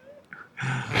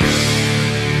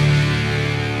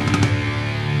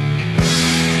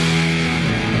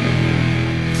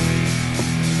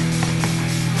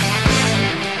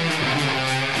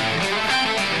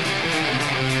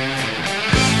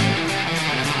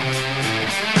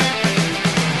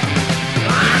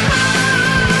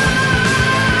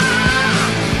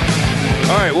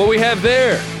 All right, what we have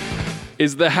there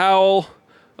is the howl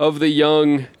of the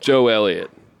young Joe Elliott.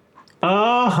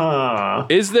 Uh-huh.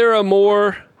 Is there a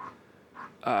more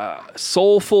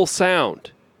soulful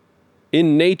sound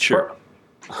in nature?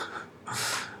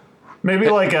 Maybe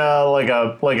like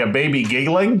a baby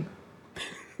giggling?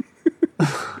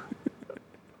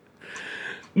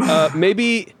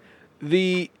 Maybe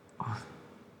the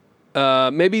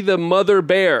mother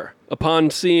bear, upon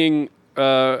seeing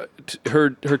her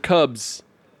cubs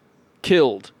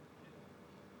killed,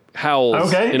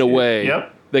 howls in a way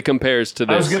that compares to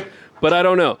this. But I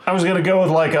don't know. I was gonna go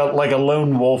with like a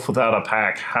lone wolf without a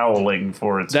pack howling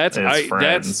for its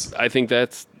friends. I think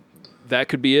that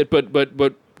could be it.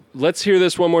 But let's hear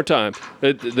this one more time.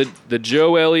 The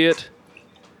Joe Elliott,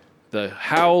 the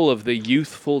howl of the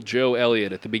youthful Joe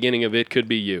Elliott at the beginning of It Could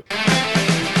Be You.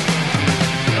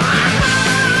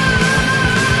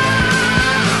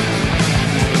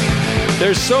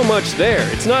 There's so much there.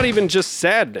 It's not even just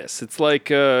sadness. It's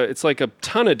like a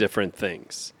ton of different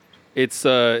things. It's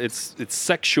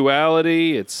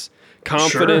sexuality. It's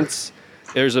confidence.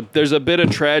 Sure. There's a bit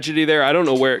of tragedy there. I don't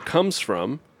know where it comes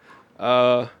from,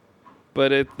 but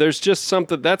there's just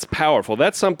something that's powerful.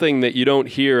 That's something that you don't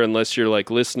hear unless you're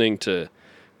like listening to,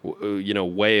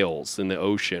 whales in the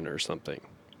ocean or something.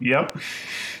 Yep.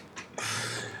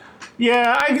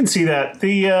 Yeah, I can see that.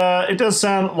 It does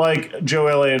sound like Joe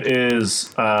Elliott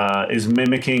is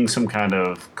mimicking some kind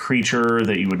of creature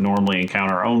that you would normally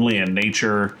encounter only in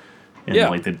nature, in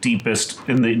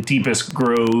the deepest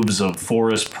groves of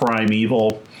forest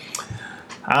primeval.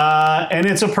 And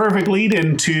it's a perfect lead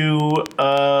into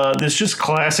this just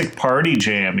classic party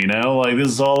jam, Like, this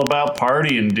is all about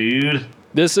partying, dude.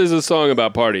 This is a song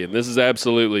about partying. This is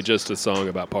absolutely just a song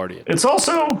about partying. It's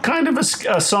also kind of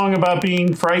a song about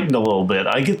being frightened a little bit.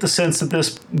 I get the sense that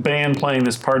this band playing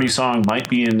this party song might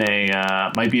be in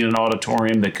an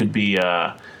auditorium that could be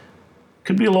a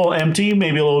little empty,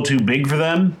 maybe a little too big for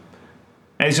them.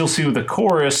 As you'll see with the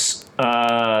chorus,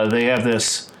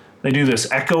 they do this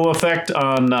echo effect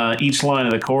on each line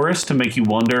of the chorus to make you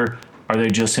wonder: are they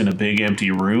just in a big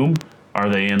empty room? Are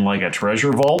they in like a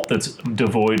treasure vault that's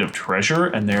devoid of treasure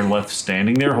and they're left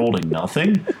standing there holding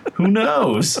nothing? Who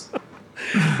knows?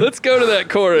 Let's go to that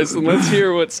chorus and let's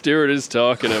hear what Stuart is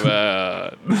talking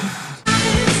about.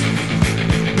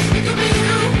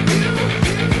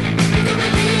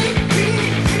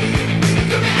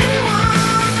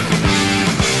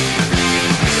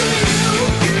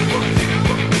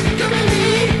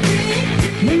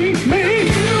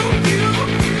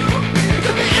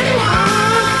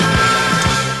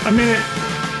 I mean,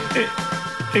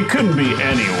 it couldn't be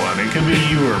anyone. It could be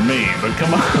you or me, but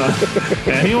come on.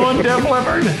 Anyone, Def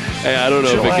Leppard? Hey, I don't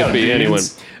know if it could be anyone.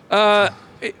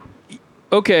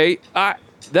 Okay,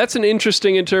 that's an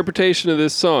interesting interpretation of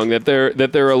this song, that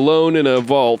they're alone in a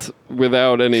vault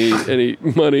without any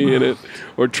money in it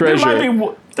or treasure.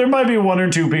 There might be one or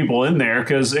two people in there,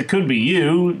 because it could be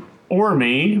you or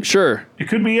me. Sure. It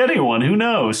could be anyone. Who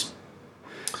knows?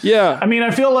 Yeah. I mean,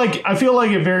 I feel like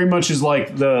it very much is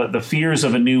like the fears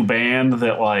of a new band,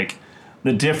 that like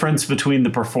the difference between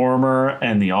the performer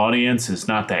and the audience is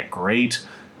not that great,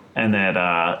 and that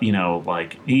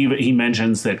like he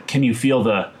mentions that can you feel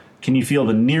the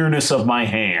nearness of my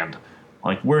hand?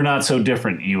 Like, we're not so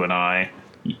different, you and I.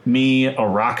 Me, a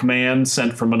rock man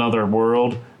sent from another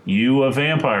world. You, a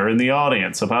vampire in the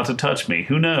audience about to touch me.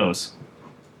 Who knows?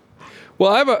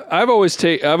 Well, I've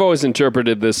always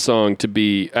interpreted this song to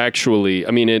be actually, I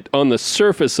mean, on the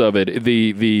surface of it,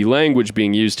 the language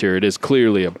being used here, it is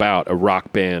clearly about a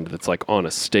rock band that's like on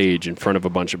a stage in front of a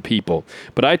bunch of people.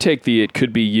 But I take it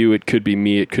could be you, it could be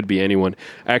me, it could be anyone,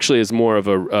 actually as more of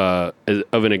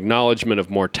an acknowledgement of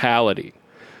mortality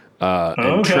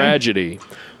and tragedy.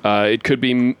 It could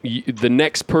be the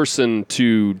next person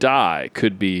to die.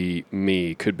 Could be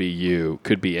me. Could be you.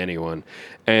 Could be anyone.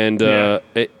 And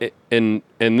and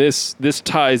this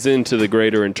ties into the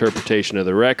greater interpretation of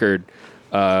the record,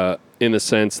 in the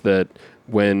sense that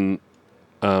when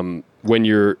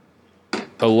you're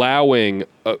allowing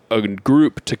a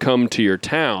group to come to your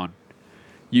town,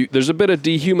 there's a bit of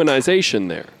dehumanization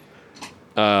there.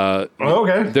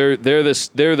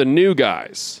 They're the new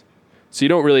guys. So you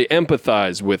don't really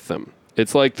empathize with them.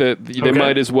 It's like they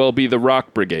might as well be the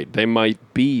Rock Brigade. They might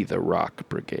be the Rock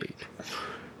Brigade.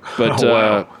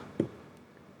 But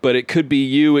but it could be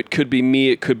you, it could be me,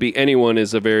 it could be anyone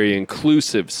is a very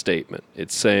inclusive statement.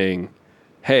 It's saying,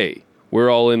 hey,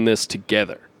 we're all in this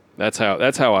together. That's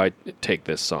how I take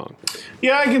this song.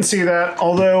 Yeah, I can see that,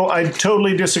 although I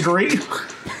totally disagree.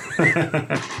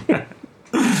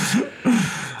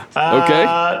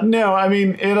 Okay. No, I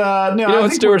mean it. No, I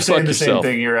think we're saying the same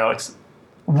thing here, Alex.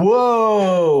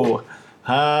 Whoa,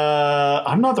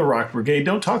 I'm not the Rock Brigade.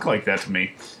 Don't talk like that to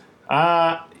me.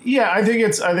 Yeah, I think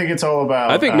it's all about.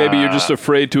 I think maybe you're just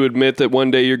afraid to admit that one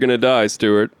day you're going to die,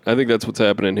 Stuart. I think that's what's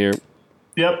happening here.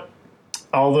 Yep.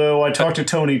 Although I talked to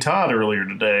Tony Todd earlier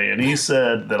today, and he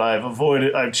said that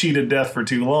I've cheated death for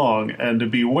too long, and to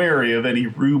be wary of any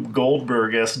Rube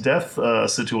Goldberg-esque death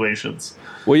situations.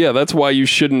 Well, yeah, that's why you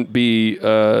shouldn't be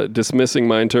dismissing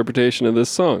my interpretation of this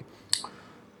song.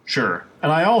 Sure.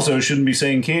 And I also shouldn't be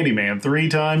saying Candyman 3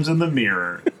 times in the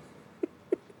mirror.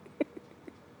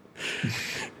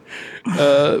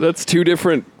 That's two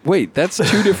different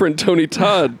Tony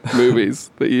Todd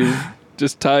movies that you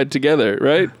just tied together,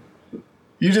 right?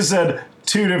 You just said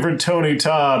 2 different Tony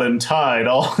Todd and tied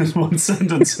all in one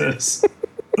sentences.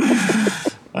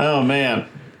 Oh man.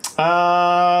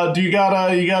 You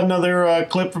got another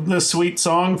clip from this sweet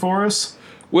song for us?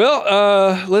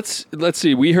 Well, let's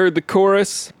see. We heard the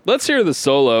chorus. Let's hear the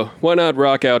solo. Why not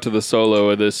rock out to the solo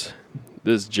of this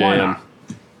jam? Why not?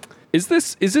 Is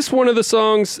this one of the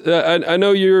songs? I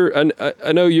know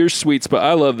you're sweets, but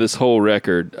I love this whole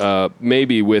record.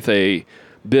 Maybe with a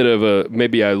bit of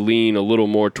maybe I lean a little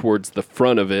more towards the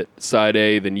front of it, side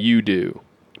A, than you do.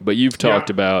 But you've talked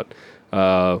about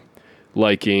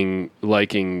liking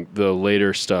the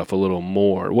later stuff a little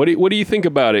more. What do you think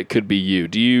about It Could Be You?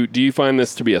 Do you find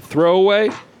this to be a throwaway,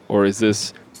 or is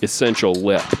this essential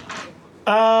lip?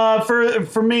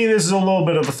 For me, this is a little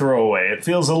bit of a throwaway. It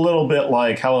feels a little bit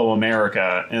like Hello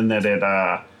America in that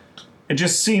it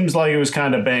just seems like it was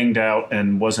kind of banged out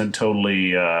and wasn't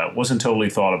totally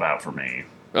thought about for me.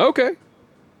 Okay,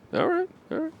 all right.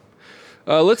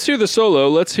 Let's hear the solo.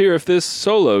 Let's hear if this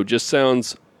solo just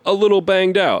sounds a little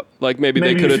banged out. Like maybe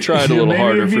they could have tried a little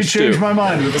harder for Stu. Maybe you changed my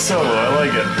mind with the solo. I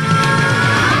like it.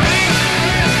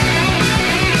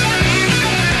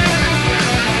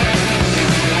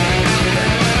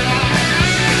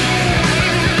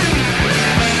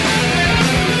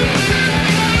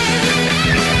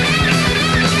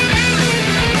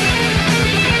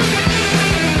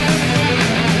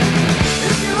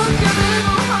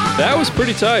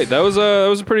 pretty tight. That was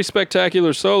a pretty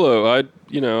spectacular solo. I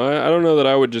don't know that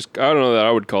I would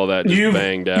call that just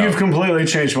banged out. You've completely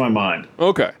changed my mind.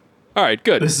 Okay. All right,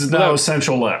 good. This is now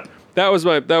Essential Lep. That was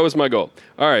my goal.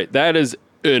 All right, that is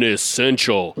an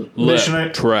Essential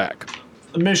Lep track.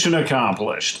 Mission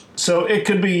accomplished. So it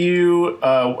could be you,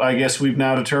 I guess we've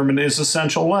now determined is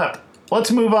Essential Lep. Let's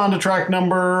move on to track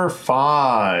number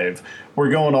 5.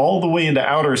 We're going all the way into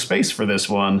outer space for this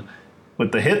one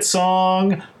with the hit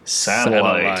song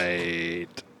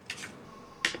Satellite.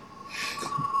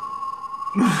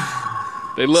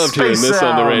 They loved hearing this sounds.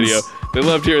 On the radio. They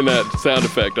loved hearing that sound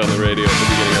effect on the radio at the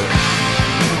beginning of it.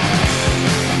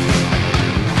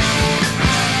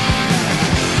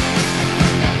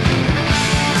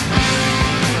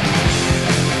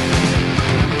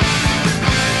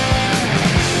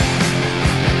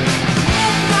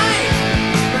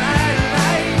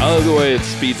 I love the way it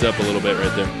speeds up a little bit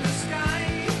right there.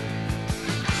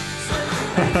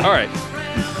 All right.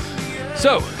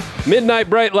 So, midnight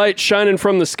bright light shining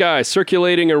from the sky,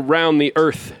 circulating around the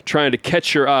earth, trying to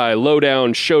catch your eye, low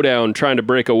down, showdown, trying to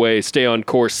break away, stay on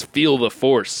course, feel the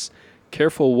force.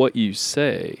 Careful what you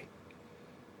say.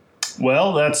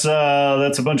 Well, that's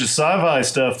a bunch of sci-fi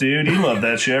stuff, dude. You love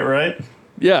that shit, right?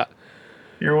 Yeah.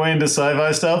 You're way into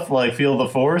sci-fi stuff, like Feel the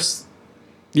Force?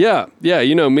 Yeah,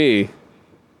 you know me.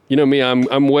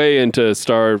 I'm way into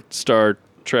Star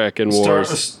Trek and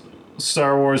Wars.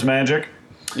 Star Wars magic.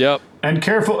 Yep. And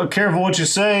careful what you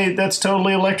say. That's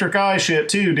totally Electric Eye shit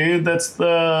too, dude. That's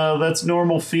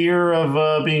normal fear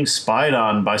of being spied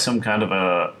on by some kind of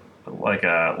a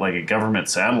government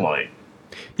satellite.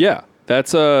 Yeah,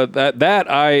 that's that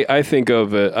I think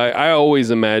of it. I always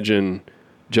imagine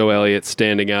Joe Elliott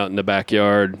standing out in the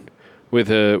backyard with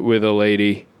a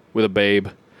lady, with a babe,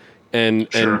 and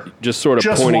just sort of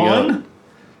just pointing out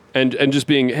and just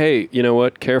being, hey, you know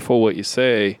what? Careful what you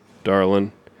say,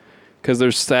 darling. Because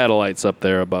there's satellites up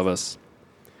there above us.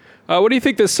 What do you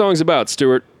think this song's about,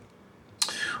 Stuart?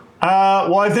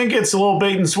 Well, I think it's a little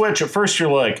bait and switch. At first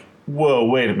you're like, whoa,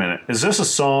 wait a minute. Is this a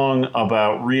song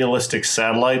about realistic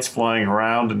satellites flying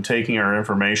around and taking our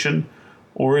information?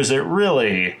 Or is it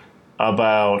really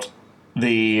about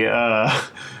is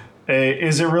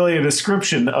it really a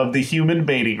description of the human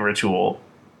baiting ritual?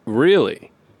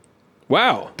 Really?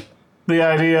 Wow. The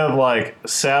idea of like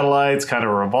satellites kind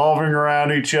of revolving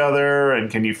around each other,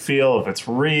 and can you feel if it's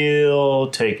real,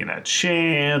 taking a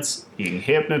chance, being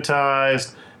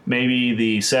hypnotized, maybe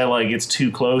the satellite gets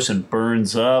too close and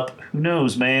burns up. Who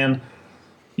knows, man?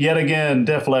 Yet again,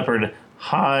 Def Leppard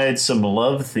hides some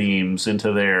love themes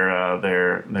into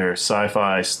their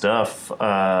sci-fi stuff,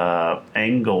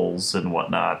 angles and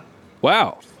whatnot.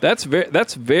 Wow, that's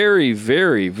very,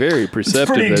 very, very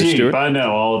perceptive. It's pretty deep, Stuart. I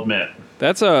know, I'll admit.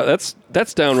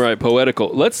 That's downright poetical.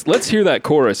 Let's hear that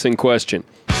chorus in question.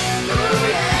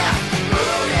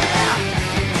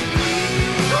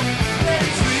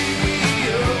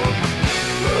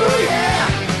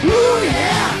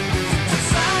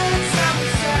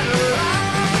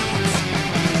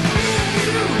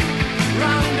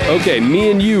 Okay, me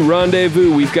and you,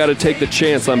 rendezvous. We've got to take the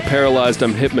chance. I'm paralyzed.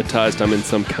 I'm hypnotized. I'm in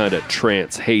some kind of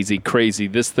trance. Hazy, crazy.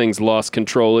 This thing's lost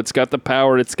control. It's got the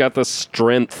power. It's got the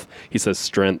strength. He says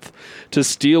strength. To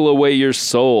steal away your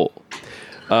soul.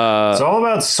 It's all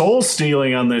about soul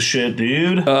stealing on this shit,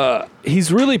 dude.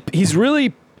 He's really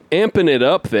amping it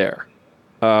up there.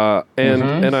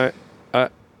 And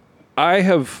I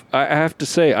have to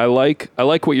say I like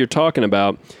what you're talking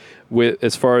about. With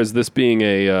as far as this being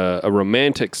a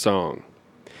romantic song,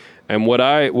 and what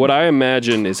I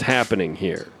imagine is happening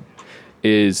here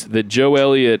is that Joe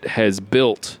Elliott has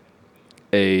built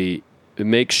a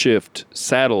makeshift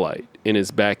satellite in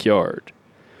his backyard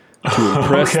to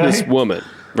impress this woman,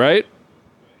 right?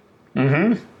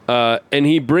 Mm-hmm. And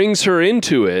he brings her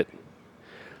into it,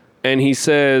 and he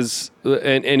says,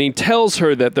 and he tells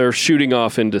her that they're shooting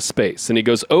off into space. And he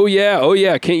goes, oh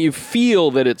yeah, can't you feel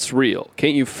that it's real?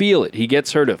 Can't you feel it? He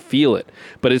gets her to feel it.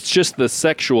 But it's just the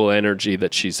sexual energy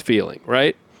that she's feeling,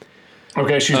 right?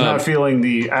 Okay, she's not feeling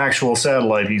the actual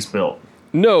satellite he's built.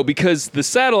 No, because the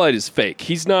satellite is fake.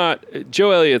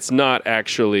 Joe Elliott's not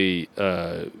actually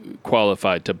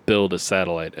qualified to build a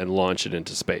satellite and launch it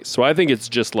into space. So I think it's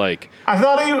just like... I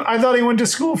thought he went to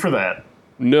school for that.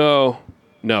 No,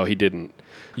 he didn't.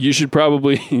 You should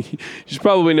probably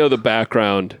know the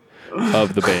background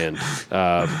of the band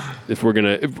if we're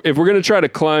gonna try to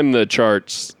climb the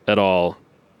charts at all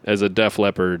as a Def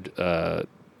Leppard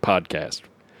podcast.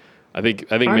 I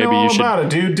think maybe know you should. about it,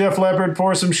 dude. Def Leppard,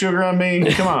 pour some sugar on me.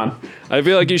 Come on. I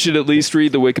feel like you should at least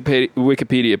read the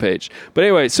Wikipedia page. But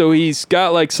anyway, so he's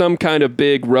got like some kind of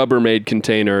big Rubbermaid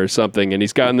container or something, and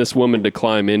he's gotten this woman to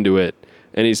climb into it,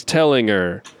 and he's telling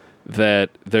her that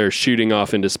they're shooting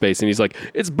off into space, and he's like,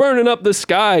 "It's burning up the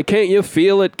sky. Can't you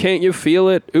feel it? Can't you feel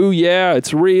it? Ooh, yeah,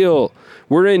 it's real.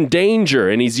 We're in danger."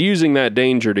 And he's using that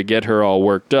danger to get her all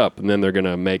worked up, and then they're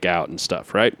gonna make out and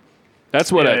stuff, right? That's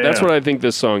what that's what I think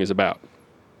this song is about.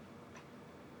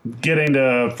 Getting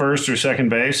to first or second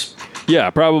base? Yeah,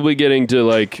 probably getting to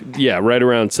right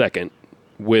around second.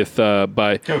 With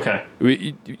okay,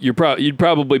 you'd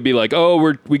probably be like,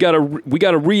 oh, we gotta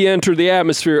re-enter the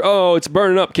atmosphere. Oh, it's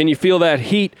burning up. Can you feel that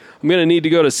heat? I'm gonna need to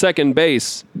go to second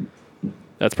base.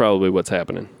 That's probably what's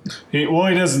happening. He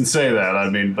doesn't say that. I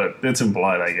mean, but it's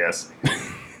implied, I guess.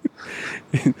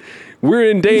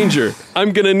 We're in danger.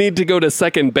 I'm going to need to go to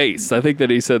second base. I think that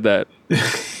he said that.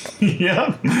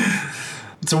 Yeah.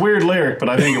 It's a weird lyric, but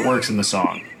I think it works in the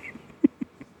song.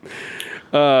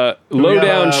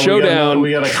 Lowdown showdown,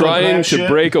 trying to shit?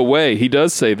 break away. He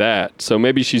does say that, so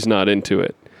maybe she's not into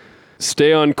it.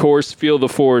 Stay on course, feel the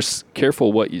force,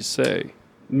 careful what you say.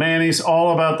 Man, he's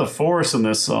all about the force in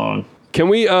this song. Can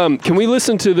we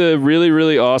listen to the really,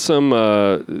 really awesome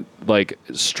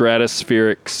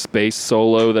stratospheric space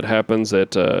solo that happens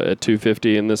at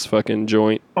 250 in this fucking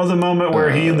joint? Oh, the moment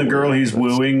where he and the girl he's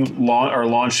wooing are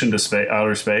launched into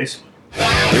outer space?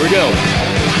 Here we go.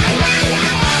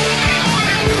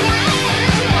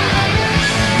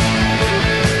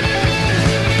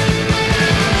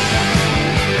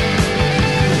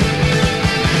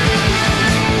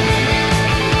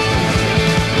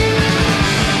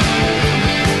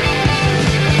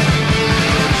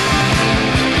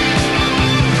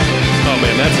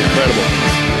 That's incredible.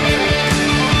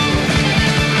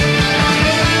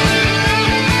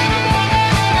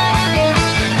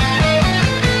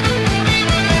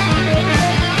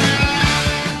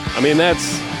 I mean,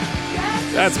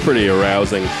 that's pretty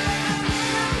arousing.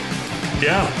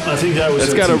 Yeah, I think that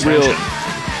was.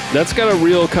 That's got a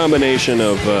real combination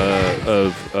of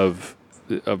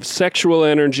sexual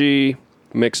energy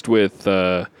mixed with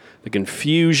the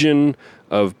confusion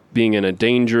of being in a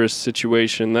dangerous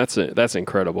situation. That's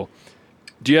incredible.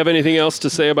 Do you have anything else to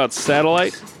say about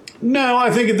Satellite? No, I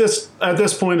think at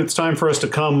this point it's time for us to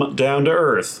come down to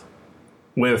earth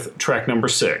with track number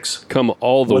 6. Come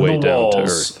all the way down to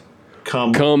earth.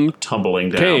 Come tumbling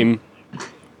down.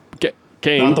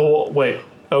 Came. Not the wall. Wait.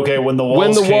 Okay, when the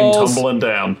walls came tumbling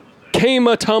down. Came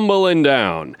a tumbling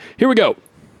down. Here we go.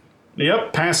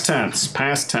 Yep, past tense.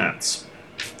 Past tense.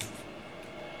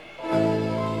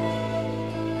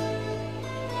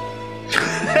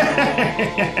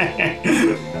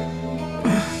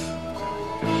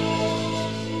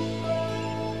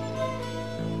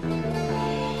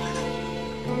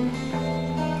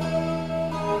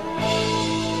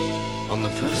 On the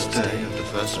first day of the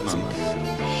first month,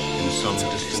 in some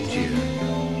distant year,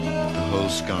 the whole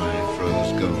sky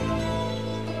froze gold.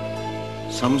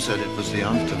 Some said it was the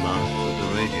aftermath of the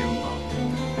radium bomb,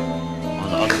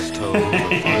 while others told of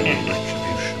a final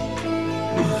retribution,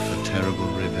 a terrible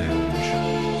revenge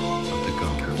of the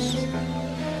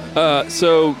gods.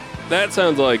 So that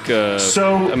sounds like that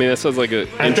sounds like an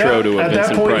intro to a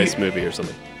Vincent Price movie or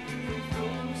something.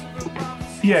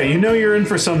 Yeah, you know you're in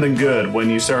for something good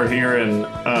when you start hearing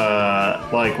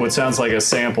like what sounds like a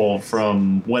sample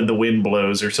from When the Wind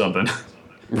Blows or something.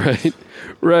 Right.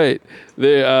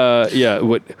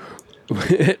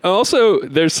 Also,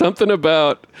 there's something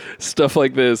about stuff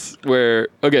like this where,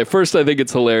 okay, first I think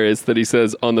it's hilarious that he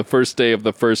says on the first day of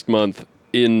the first month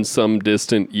in some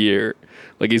distant year.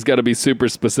 Like he's got to be super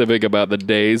specific about the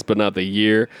days, but not the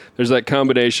year. There's that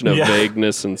combination of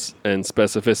vagueness and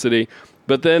specificity.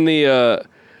 But then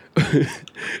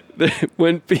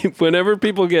whenever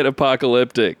people get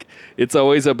apocalyptic, it's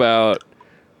always about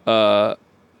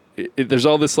there's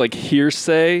all this like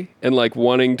hearsay and like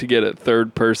wanting to get a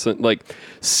third person. Like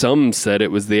some said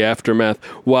it was the aftermath,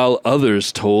 while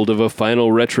others told of a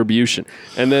final retribution.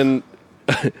 And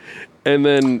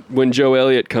then when Joe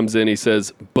Elliott comes in, he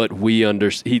says, "But we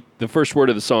understand." The first word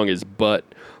of the song is "but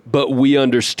we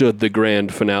understood the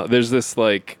grand finale." There's this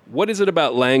like, what is it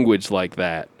about language like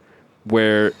that?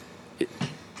 Where,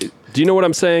 do you know what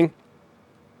I'm saying?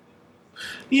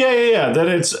 Yeah. That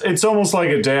it's almost like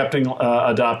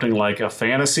adopting like a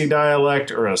fantasy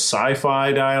dialect or a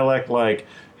sci-fi dialect. Like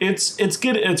it's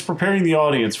preparing the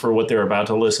audience for what they're about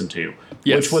to listen to.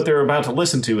 Yes. Which what they're about to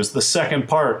listen to is the second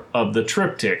part of the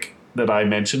triptych that I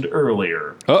mentioned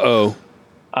earlier.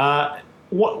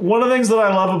 One of the things that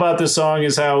I love about this song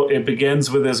is how it begins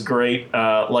with this great,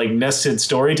 like, nested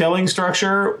storytelling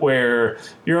structure where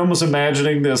you're almost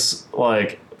imagining this,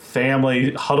 like,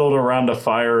 family huddled around a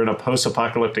fire in a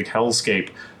post-apocalyptic hellscape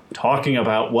talking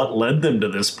about what led them to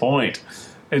this point.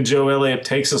 And Joe Elliott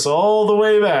takes us all the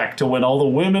way back to when all the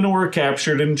women were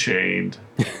captured and chained.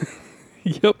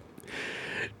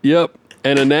 Yep.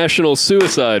 And a national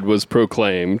suicide was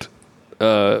proclaimed.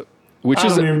 Which I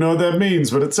don't even know what that means,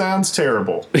 but it sounds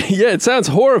terrible. Yeah, it sounds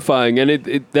horrifying,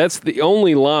 and that's the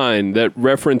only line that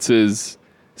references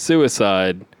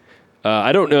suicide.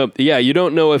 I don't know. Yeah, you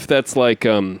don't know if that's like...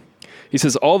 he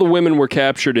says, all the women were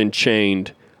captured and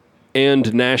chained,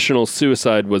 and national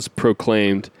suicide was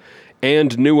proclaimed,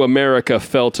 and New America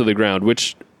fell to the ground,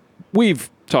 which we've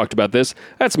talked about this.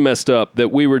 That's messed up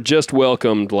that we were just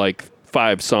welcomed like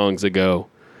 5 songs ago,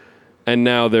 and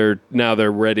now they're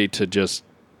ready to just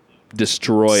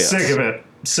destroy us.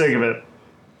 Sick of it.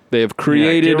 They have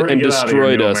created and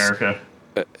destroyed us. America.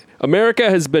 America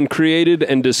has been created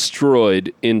and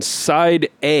destroyed in side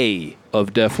A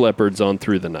of Def Leppard's On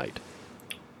Through the Night.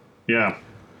 Yeah.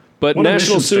 But what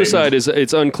national suicide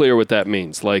it's unclear what that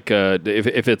means. Like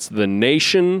if it's the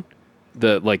nation,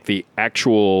 the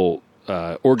actual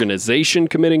organization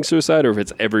committing suicide, or if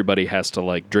it's everybody has to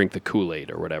like drink the Kool-Aid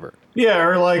or whatever. Yeah,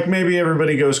 or like maybe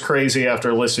everybody goes crazy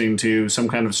after listening to some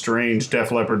kind of strange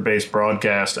Def Leppard-based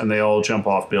broadcast and they all jump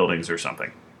off buildings or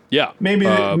something. Yeah. Maybe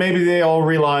they all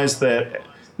realize that...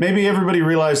 Maybe everybody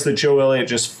realized that Joe Elliott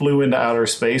just flew into outer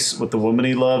space with the woman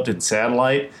he loved in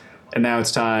Satellite, and now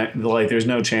it's time... Like, there's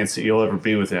no chance that you'll ever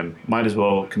be with him. Might as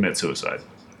well commit suicide.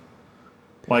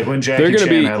 Like when Jackie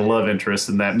Chan had a love interest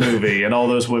in that movie and all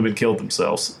those women killed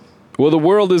themselves. Well, the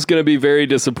world is going to be very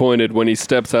disappointed when he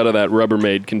steps out of that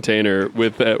Rubbermaid container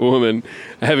with that woman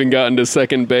having gotten to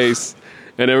second base,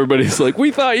 and everybody's like,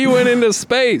 we thought you went into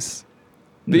space.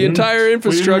 The entire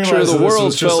infrastructure of the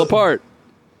world fell apart.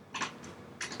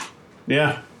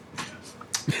 Yeah.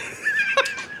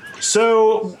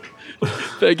 So...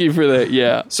 Thank you for that,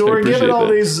 yeah. So we're giving all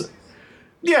these...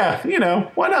 Yeah, you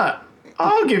know, why not?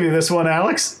 I'll give you this one,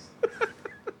 Alex.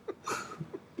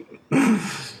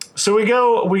 So we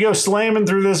go slamming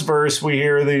through this verse. We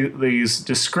hear these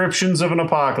descriptions of an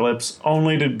apocalypse,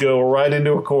 only to go right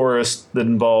into a chorus that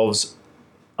involves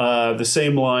the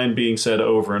same line being said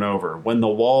over and over. When the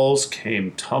walls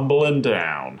came tumbling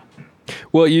down.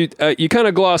 Well, you kind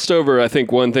of glossed over, I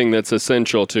think, one thing that's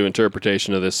essential to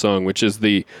interpretation of this song, which is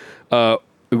we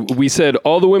said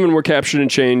all the women were captured and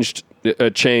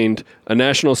chained. A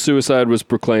national suicide was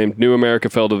proclaimed. New America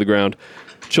fell to the ground.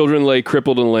 Children lay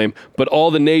crippled and lame, but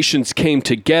all the nations came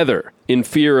together in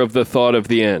fear of the thought of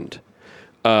the end.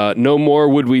 No more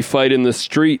would we fight in the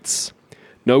streets.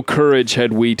 No courage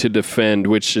had we to defend,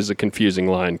 which is a confusing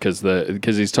line because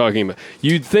he's talking about...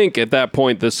 You'd think at that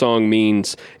point the song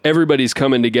means everybody's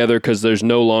coming together because there's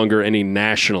no longer any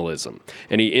nationalism,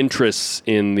 any interests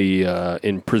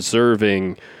in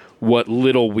preserving what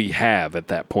little we have at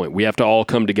that point. We have to all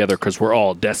come together because we're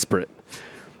all desperate.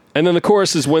 And then the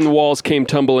chorus is when the walls came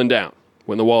tumbling down.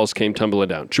 When the walls came tumbling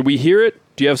down. Should we hear it?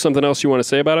 Do you have something else you want to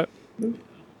say about it?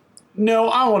 No,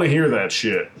 I want to hear that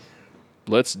shit.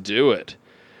 Let's do it.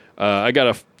 I got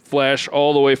to flash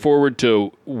all the way forward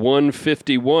to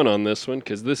 151 on this one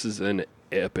because this is an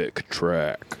epic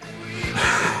track.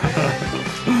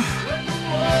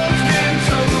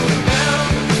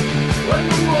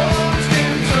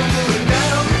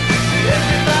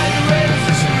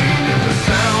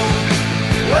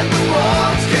 When the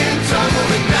walls came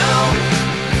tumbling down,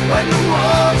 when the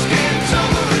walls came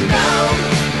tumbling down,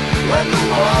 when the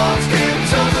walls came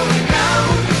tumbling down,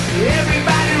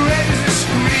 everybody raised a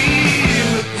scream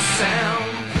at the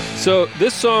sound. So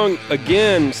this song,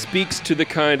 again, speaks to the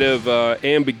kind of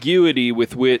ambiguity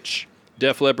with which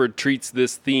Def Leppard treats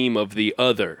this theme of the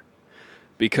other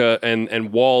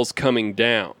and walls coming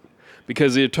down.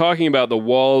 Because they're talking about the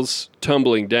walls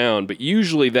tumbling down, but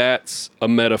usually that's a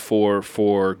metaphor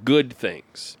for good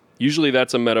things. Usually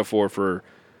that's a metaphor for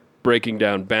breaking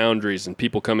down boundaries and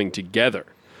people coming together.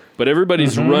 But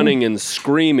everybody's running and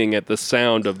screaming at the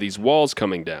sound of these walls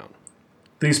coming down.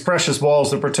 These precious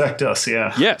walls that protect us,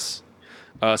 yeah. Yes.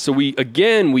 So we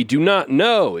do not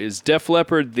know. Is Def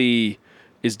Leppard the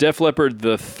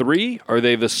 3? Are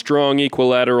they the strong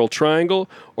equilateral triangle?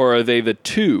 Or are they the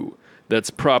 2? That's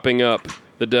propping up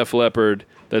the Def Leppard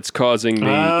that's causing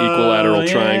the equilateral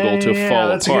triangle to fall apart.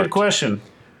 That's a good question.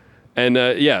 And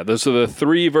those are the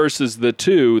 3 versus the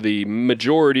 2, the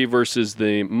majority versus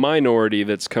the minority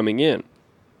that's coming in.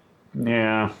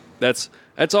 Yeah. That's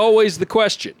always the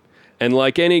question. And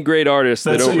like any great artist,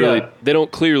 they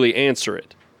don't clearly answer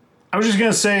it. I was just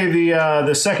gonna say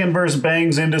the second verse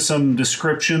bangs into some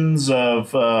descriptions of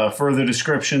further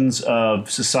descriptions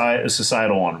of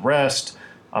societal unrest,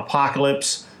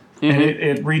 apocalypse, and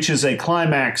it reaches a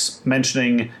climax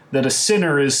mentioning that a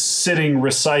sinner is sitting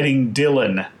reciting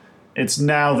Dylan. It's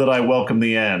now that I welcome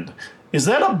the end. Is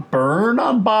that a burn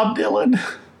on Bob Dylan?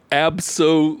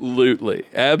 Absolutely.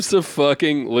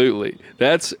 Abso-fucking-lutely.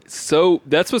 That's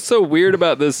what's so weird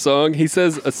about this song. He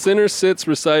says, a sinner sits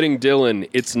reciting Dylan,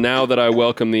 it's now that I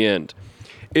welcome the end.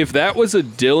 If that was a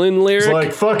Dylan lyric... It's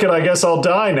like, fuck it, I guess I'll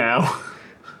die now.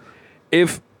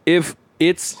 If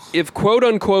quote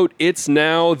unquote, it's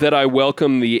now that I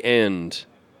welcome the end.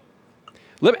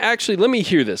 Let me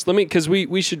hear this. Because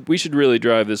we should really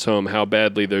drive this home, how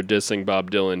badly they're dissing Bob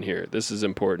Dylan here. This is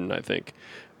important, I think.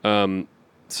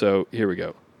 So here we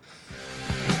go.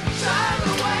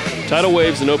 Tidal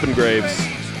waves and open graves.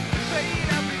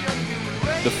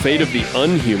 The fate of the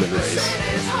unhuman race.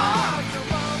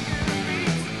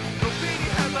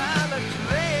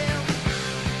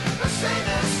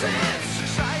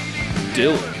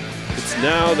 Dylan. It's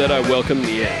now that I welcome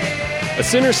the end. A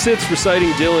sinner sits reciting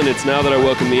Dylan, it's now that I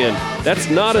welcome the end. That's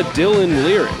not a Dylan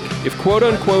lyric. If quote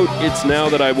unquote, it's now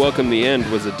that I welcome the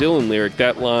end was a Dylan lyric,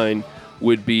 that line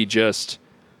would be just...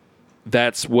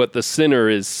 That's what the sinner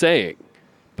is saying.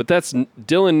 But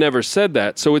Dylan never said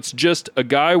that. So it's just a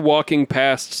guy walking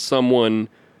past someone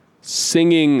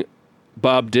singing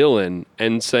Bob Dylan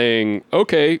and saying,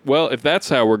 okay, well, if that's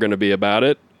how we're going to be about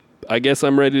it, I guess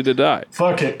I'm ready to die.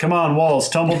 Fuck it. Come on, walls,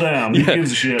 tumble down. Who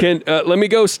gives a shit? Let me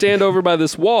go stand over by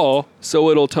this wall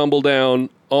so it'll tumble down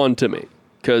onto me.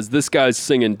 Because this guy's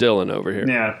singing Dylan over here.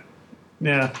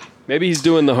 Yeah. Maybe he's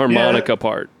doing the harmonica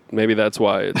part. Maybe that's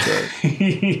why it's...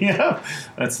 Yeah,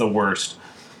 that's the worst.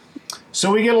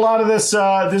 So we get a lot of this.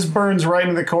 This burns right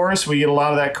into the chorus. We get a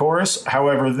lot of that chorus.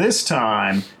 However, this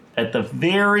time, at the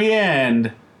very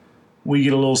end, we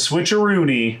get a little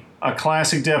switcheroony, a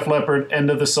classic Def Leppard end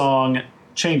of the song,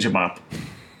 Change 'Em Up.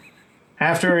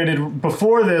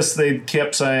 Before this, they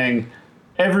kept saying,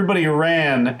 everybody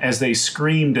ran as they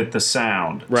screamed at the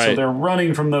sound. Right. So they're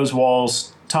running from those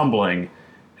walls, tumbling.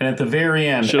 And at the very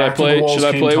end, Should I play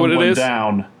what it is?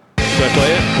 Down, should I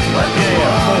play it?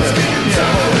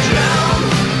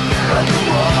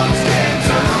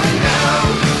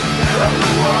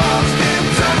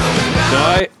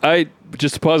 No, I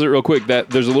just to pause it real quick.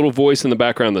 That there's a little voice in the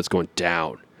background that's going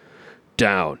down,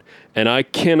 down, and I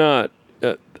cannot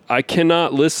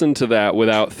listen to that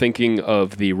without thinking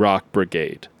of the Rock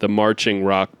Brigade, the marching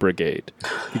Rock Brigade,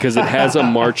 because it has a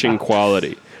marching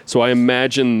quality. So I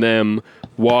imagine them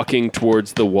walking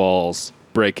towards the walls,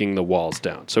 breaking the walls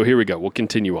down. So here we go. We'll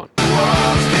continue on.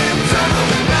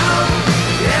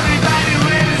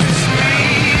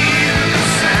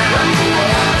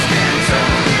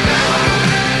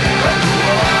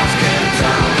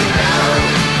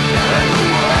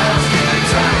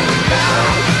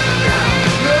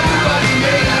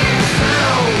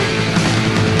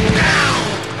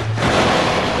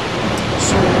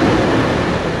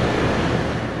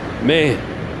 Man.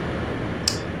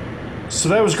 So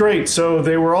that was great. So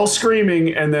they were all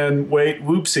screaming, and then,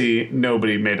 whoopsie,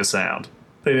 nobody made a sound.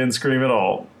 They didn't scream at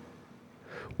all.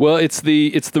 Well, it's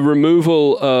the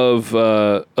removal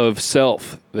of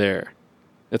self there.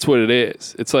 That's what it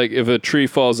is. It's like if a tree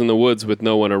falls in the woods with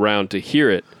no one around to hear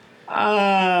it. Oh,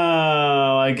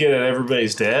 I get it.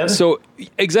 Everybody's dead. So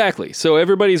exactly. So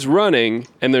everybody's running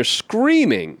and they're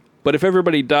screaming, but if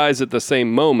everybody dies at the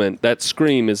same moment, that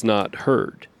scream is not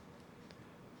heard.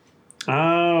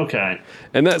 Oh, okay.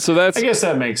 And that's I guess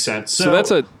that makes sense. So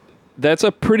that's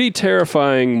a pretty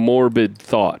terrifying, morbid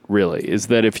thought, really, is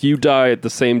that if you die at the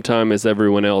same time as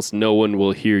everyone else, no one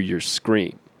will hear your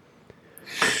scream.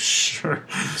 Sure.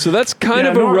 So that's kind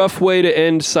of a rough way to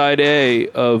end side A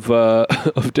of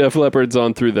Def Leppard's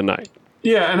On Through the Night.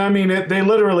 Yeah, and I mean, they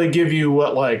literally give you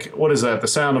what is that? The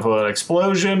sound of an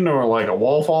explosion or like a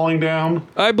wall falling down?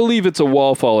 I believe it's a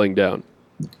wall falling down.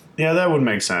 Yeah, that would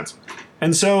make sense.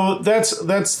 And so that's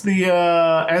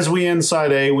the as we end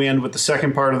side A, we end with the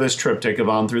second part of this triptych of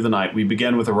On Through the Night. We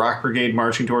begin with the Rock Brigade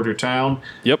marching toward your town.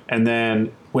 Yep. And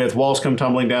then with walls come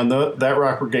tumbling down, that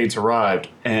Rock Brigade's arrived,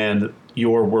 and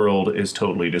your world is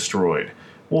totally destroyed.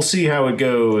 We'll see how it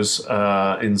goes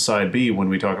in side B when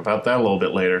we talk about that a little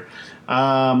bit later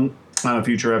on a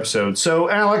future episode. So,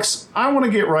 Alex, I want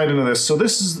to get right into this. So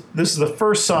this is the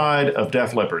first side of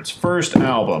Def Leppard's first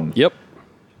album. Yep.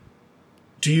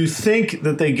 Do you think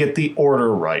that they get the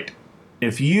order right?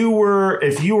 If you were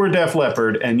Def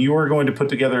Leppard and you were going to put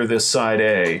together this side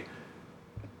A,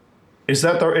 is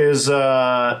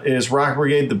Rock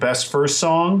Brigade the best first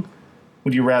song?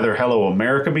 would you rather Hello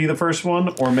America be the first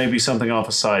one, or maybe something off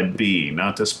of side B,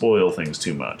 not to spoil things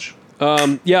too much?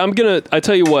 Yeah, I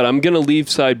tell you what, I'm going to leave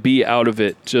side B out of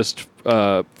it just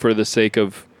for the sake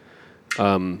of,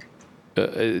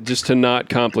 just to not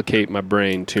complicate my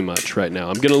brain too much right now.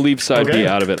 I'm going to leave side B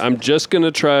out of it. I'm just going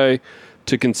to try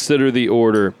to consider the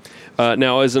order.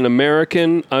 Now, as an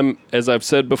American, as I've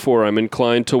said before, I'm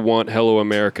inclined to want Hello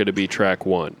America to be track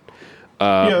one.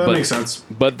 That makes sense.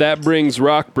 But that brings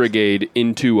Rock Brigade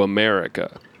into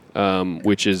America,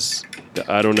 which is,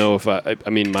 I don't know if I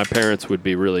mean, my parents would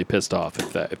be really pissed off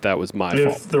if that was my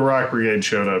fault. If the Rock Brigade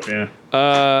showed up,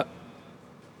 yeah.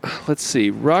 Let's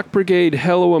see. Rock Brigade,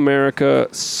 Hello America,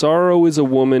 Sorrow is a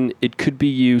Woman, It Could Be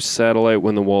You, Satellite,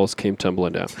 When the Walls Came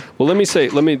Tumbling Down. Well,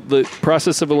 the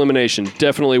process of elimination,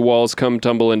 definitely Walls Come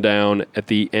Tumbling Down at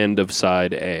the end of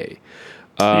side A.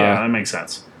 Yeah, that makes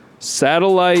sense.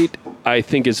 Satellite, I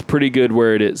think, is pretty good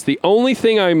where it is. The only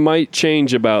thing I might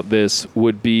change about this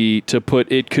would be to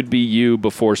put It Could Be You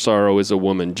before Sorrow is a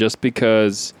Woman, just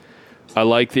because I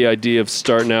like the idea of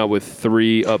starting out with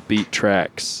 3 upbeat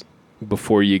tracks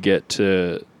before you get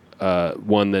to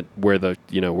one where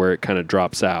it kind of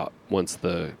drops out once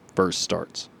the verse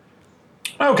starts.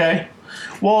 Okay.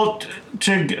 Well,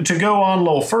 to go on a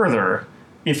little further,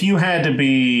 if you had to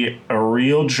be a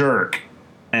real jerk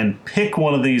and pick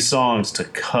one of these songs to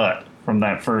cut from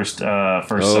that first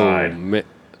side,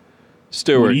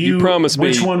 Stuart, you promised me.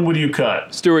 Which one would you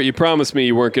cut? Stuart, you promised me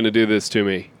you weren't going to do this to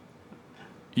me.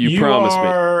 You promised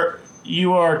me.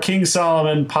 You are King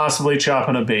Solomon possibly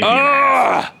chopping a baby.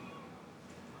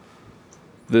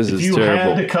 This is terrible. If you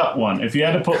had to cut one, if you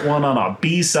had to put one on a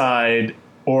B-side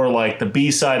or like the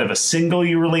B-side of a single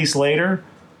you release later,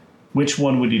 which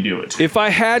one would you do it to? If I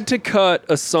had to cut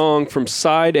a song from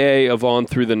side A of On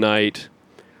Through the Night,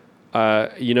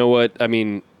 you know what? I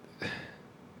mean,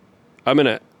 I'm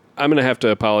gonna have to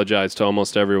apologize to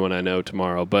almost everyone I know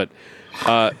tomorrow, but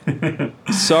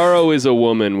Sorrow is a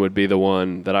Woman would be the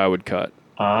one that I would cut.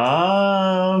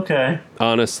 Okay.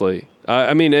 Honestly.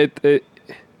 I mean,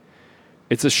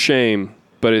 it's a shame,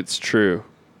 but it's true.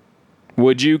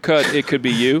 Would you cut It Could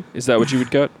Be You? Is that what you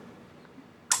would cut?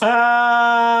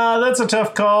 That's a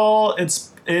tough call.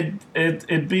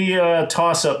 It'd be a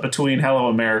toss-up between Hello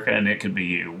America and It Could Be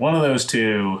You. One of those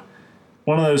two.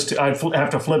 I'd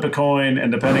have to flip a coin,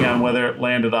 and depending on whether it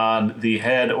landed on the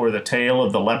head or the tail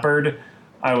of the leopard,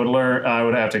 I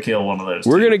would have to kill one of those.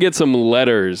 We're going to get some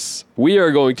letters. We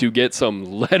are going to get some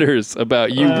letters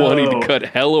about you wanting to cut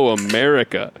Hello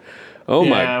America. Oh,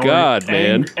 my God,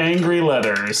 man. Angry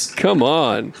letters. Come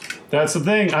on. That's the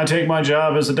thing. I take my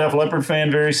job as a Def Leppard fan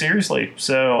very seriously.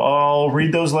 So I'll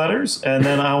read those letters, and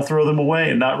then I'll throw them away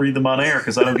and not read them on air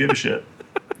because I don't give a shit.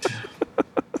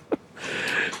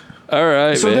 All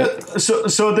right, man.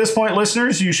 So at this point,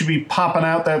 listeners, you should be popping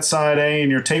out that side A in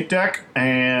your tape deck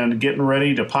and getting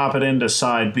ready to pop it into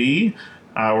side B.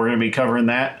 We're going to be covering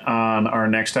that on our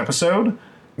next episode.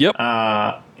 Yep.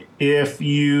 If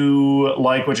you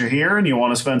like what you hear and you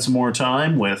want to spend some more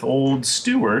time with old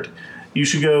Stuart, you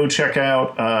should go check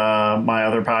out my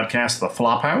other podcast, The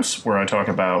Flophouse, where I talk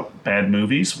about bad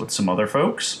movies with some other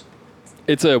folks.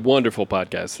 It's a wonderful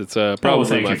podcast. It's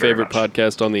probably my favorite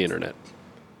podcast on the internet.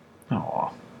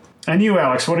 Aw. And you,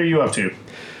 Alex, what are you up to?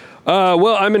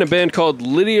 Well, I'm in a band called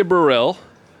Lydia Burrell,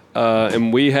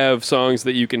 and we have songs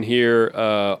that you can hear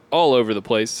all over the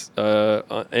place,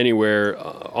 anywhere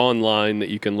online that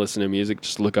you can listen to music.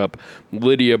 Just look up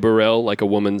Lydia Burrell, like a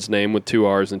woman's name with 2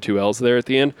 R's and 2 L's there at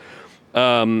the end.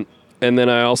 And then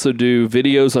I also do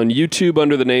videos on YouTube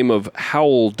under the name of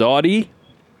Howl Dottie.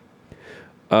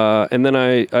 And then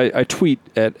I tweet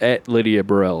at Lydia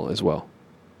Burrell as well.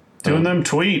 Doing them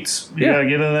tweets. You gotta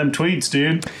get in them tweets,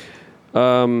 dude.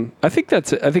 I think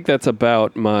that's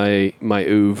about my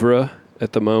oeuvre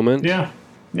at the moment. Yeah.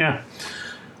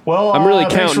 Well, I'm really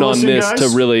counting on this guys. to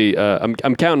really.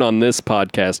 I'm counting on this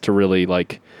podcast to really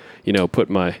put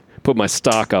my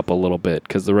stock up a little bit,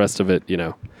 because the rest of it,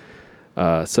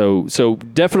 So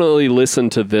definitely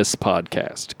listen to this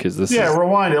podcast, because this. Yeah,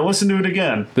 rewind it. Listen to it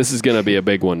again. This is going to be a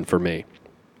big one for me.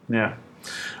 Yeah.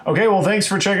 Okay. Well, thanks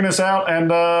for checking us out, and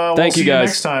we'll see you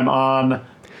next time on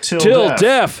Till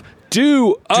Deaf.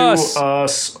 Do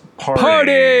us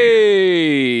party.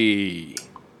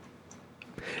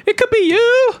 It could be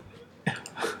you.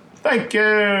 Thank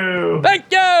you. Thank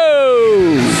you.